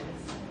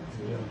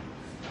 Yeah.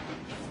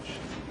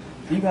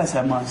 Do you guys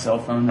have my cell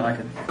phone that I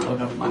could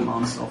look up my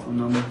mom's cell phone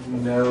number?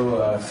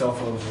 No, cell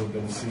phones have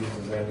been seized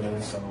as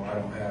evidence, so I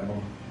don't have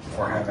them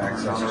or have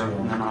access to They're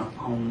them. not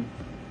home.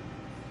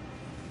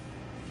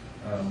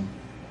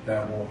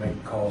 That won't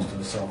make calls to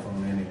the cell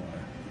phone anyway.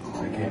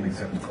 They can't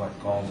accept to collect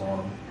calls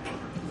on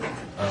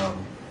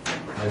them.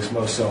 There's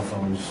most cell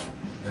phones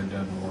that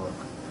doesn't work.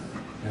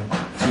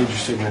 Yeah. Need your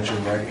signature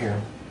right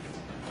here.